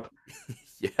beat drop,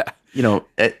 Yeah.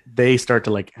 they start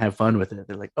to like have fun with it.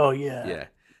 They're like, oh yeah, Yeah.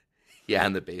 Yeah,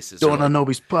 and the basses are Donna like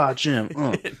Nobi's pod jam.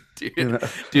 You dude, know?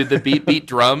 dude, the beat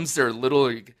drums are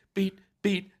little like,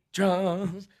 beat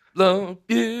drums, love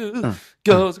you uh, uh,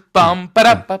 goes uh, bum ba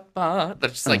da uh, ba ba. They're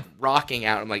just uh. like rocking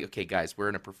out. I'm like, okay, guys, we're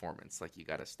in a performance. Like, you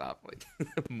got to stop like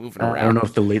moving I don't know around.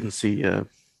 if the latency.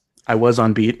 I was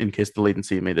on beat in case the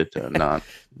latency made it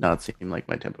not seem like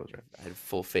my tempo was right. I had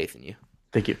full faith in you.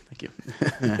 Thank you.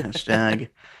 Hashtag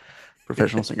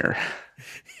professional singer.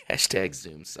 Hashtag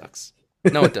Zoom sucks.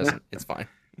 No, it doesn't. It's fine.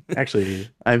 Actually,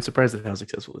 I'm surprised at how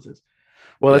successful this is.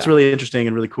 Well, that's Yeah, really interesting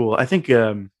and really cool. I think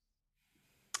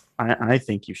I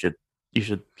think you should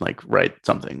like write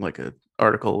something like a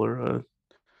article or a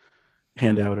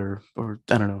handout or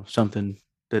I don't know something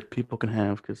that people can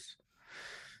have because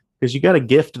you got a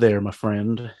gift there, my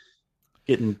friend,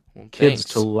 getting well, kids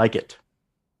to thanks. like it.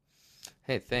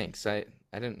 Hey, thanks. I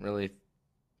didn't really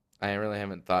I really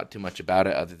haven't thought too much about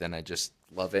it other than I just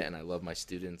love it and I love my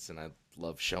students and I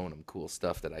love showing them cool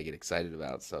stuff that I get excited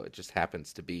about. So it just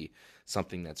happens to be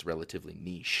something that's relatively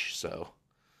niche. So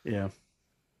Yeah,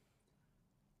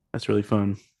 that's really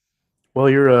fun. Well,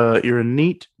 you're a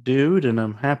neat dude, and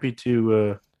I'm happy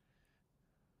to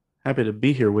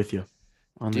be here with you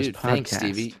on this dude, thanks, podcast.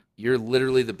 Stevie. You're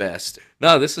literally the best.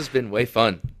 No, this has been way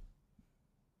fun.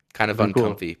 Kind of Very cool.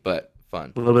 uncomfy, but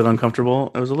fun. A little bit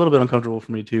uncomfortable. It was a little bit uncomfortable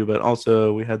for me too, but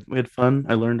also we had fun.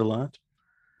 I learned a lot.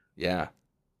 Yeah.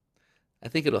 I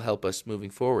think it'll help us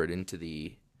moving forward into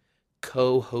the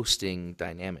co-hosting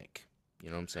dynamic. You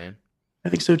know what I'm saying? I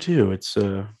think so too. It's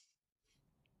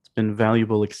been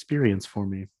valuable experience for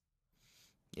me.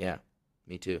 Yeah.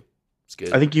 Me too. It's I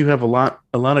good. think you have a lot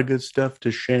of good stuff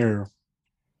to share.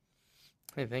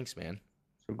 Hey, thanks, man.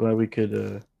 So glad we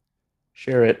could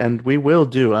Share it, and we will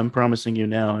do. I'm promising you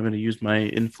now. I'm going to use my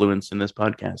influence in this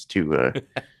podcast to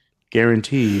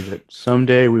guarantee that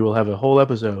someday we will have a whole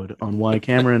episode on why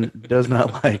Cameron does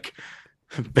not like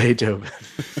Beethoven.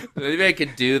 Maybe I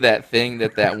could do that thing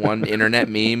that one internet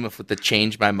meme with the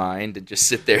change my mind and just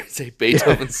sit there and say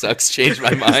Beethoven sucks, change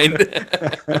my mind.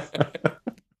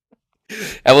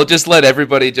 And we'll just let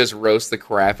everybody just roast the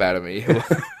crap out of me who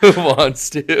wants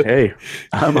to. Hey,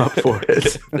 I'm up for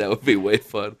it. That would be way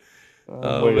fun.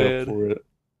 I'm way up for it.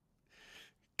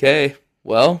 Okay,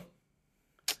 well,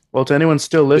 to anyone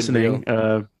still listening,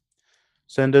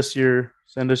 send us your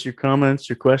comments,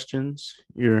 your questions,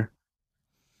 your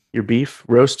beef,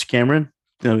 roast Cameron.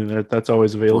 That's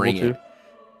always available too.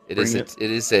 It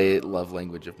is a love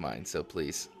language of mine, so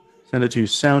please send it to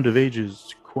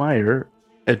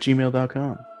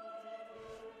soundofageschoir@gmail.com.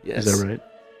 Yes. Is that right?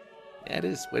 Yeah, it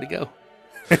is. Way to go.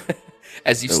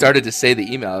 As you started to say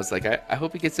the email, I was like, I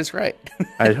hope he gets this right.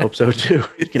 I hope so too.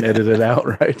 You can edit it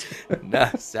out, right?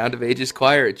 Nah,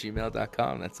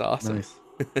 soundofageschoir@gmail.com. That's awesome. Nice.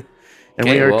 And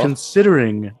we are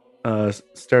considering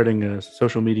starting a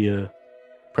social media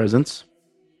presence.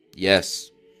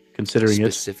 Yes.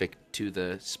 Considering specific to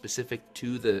the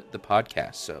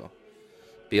podcast, so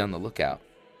be on the lookout.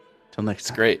 Till next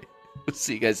time. It's great. We'll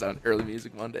see you guys on Early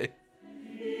Music Monday.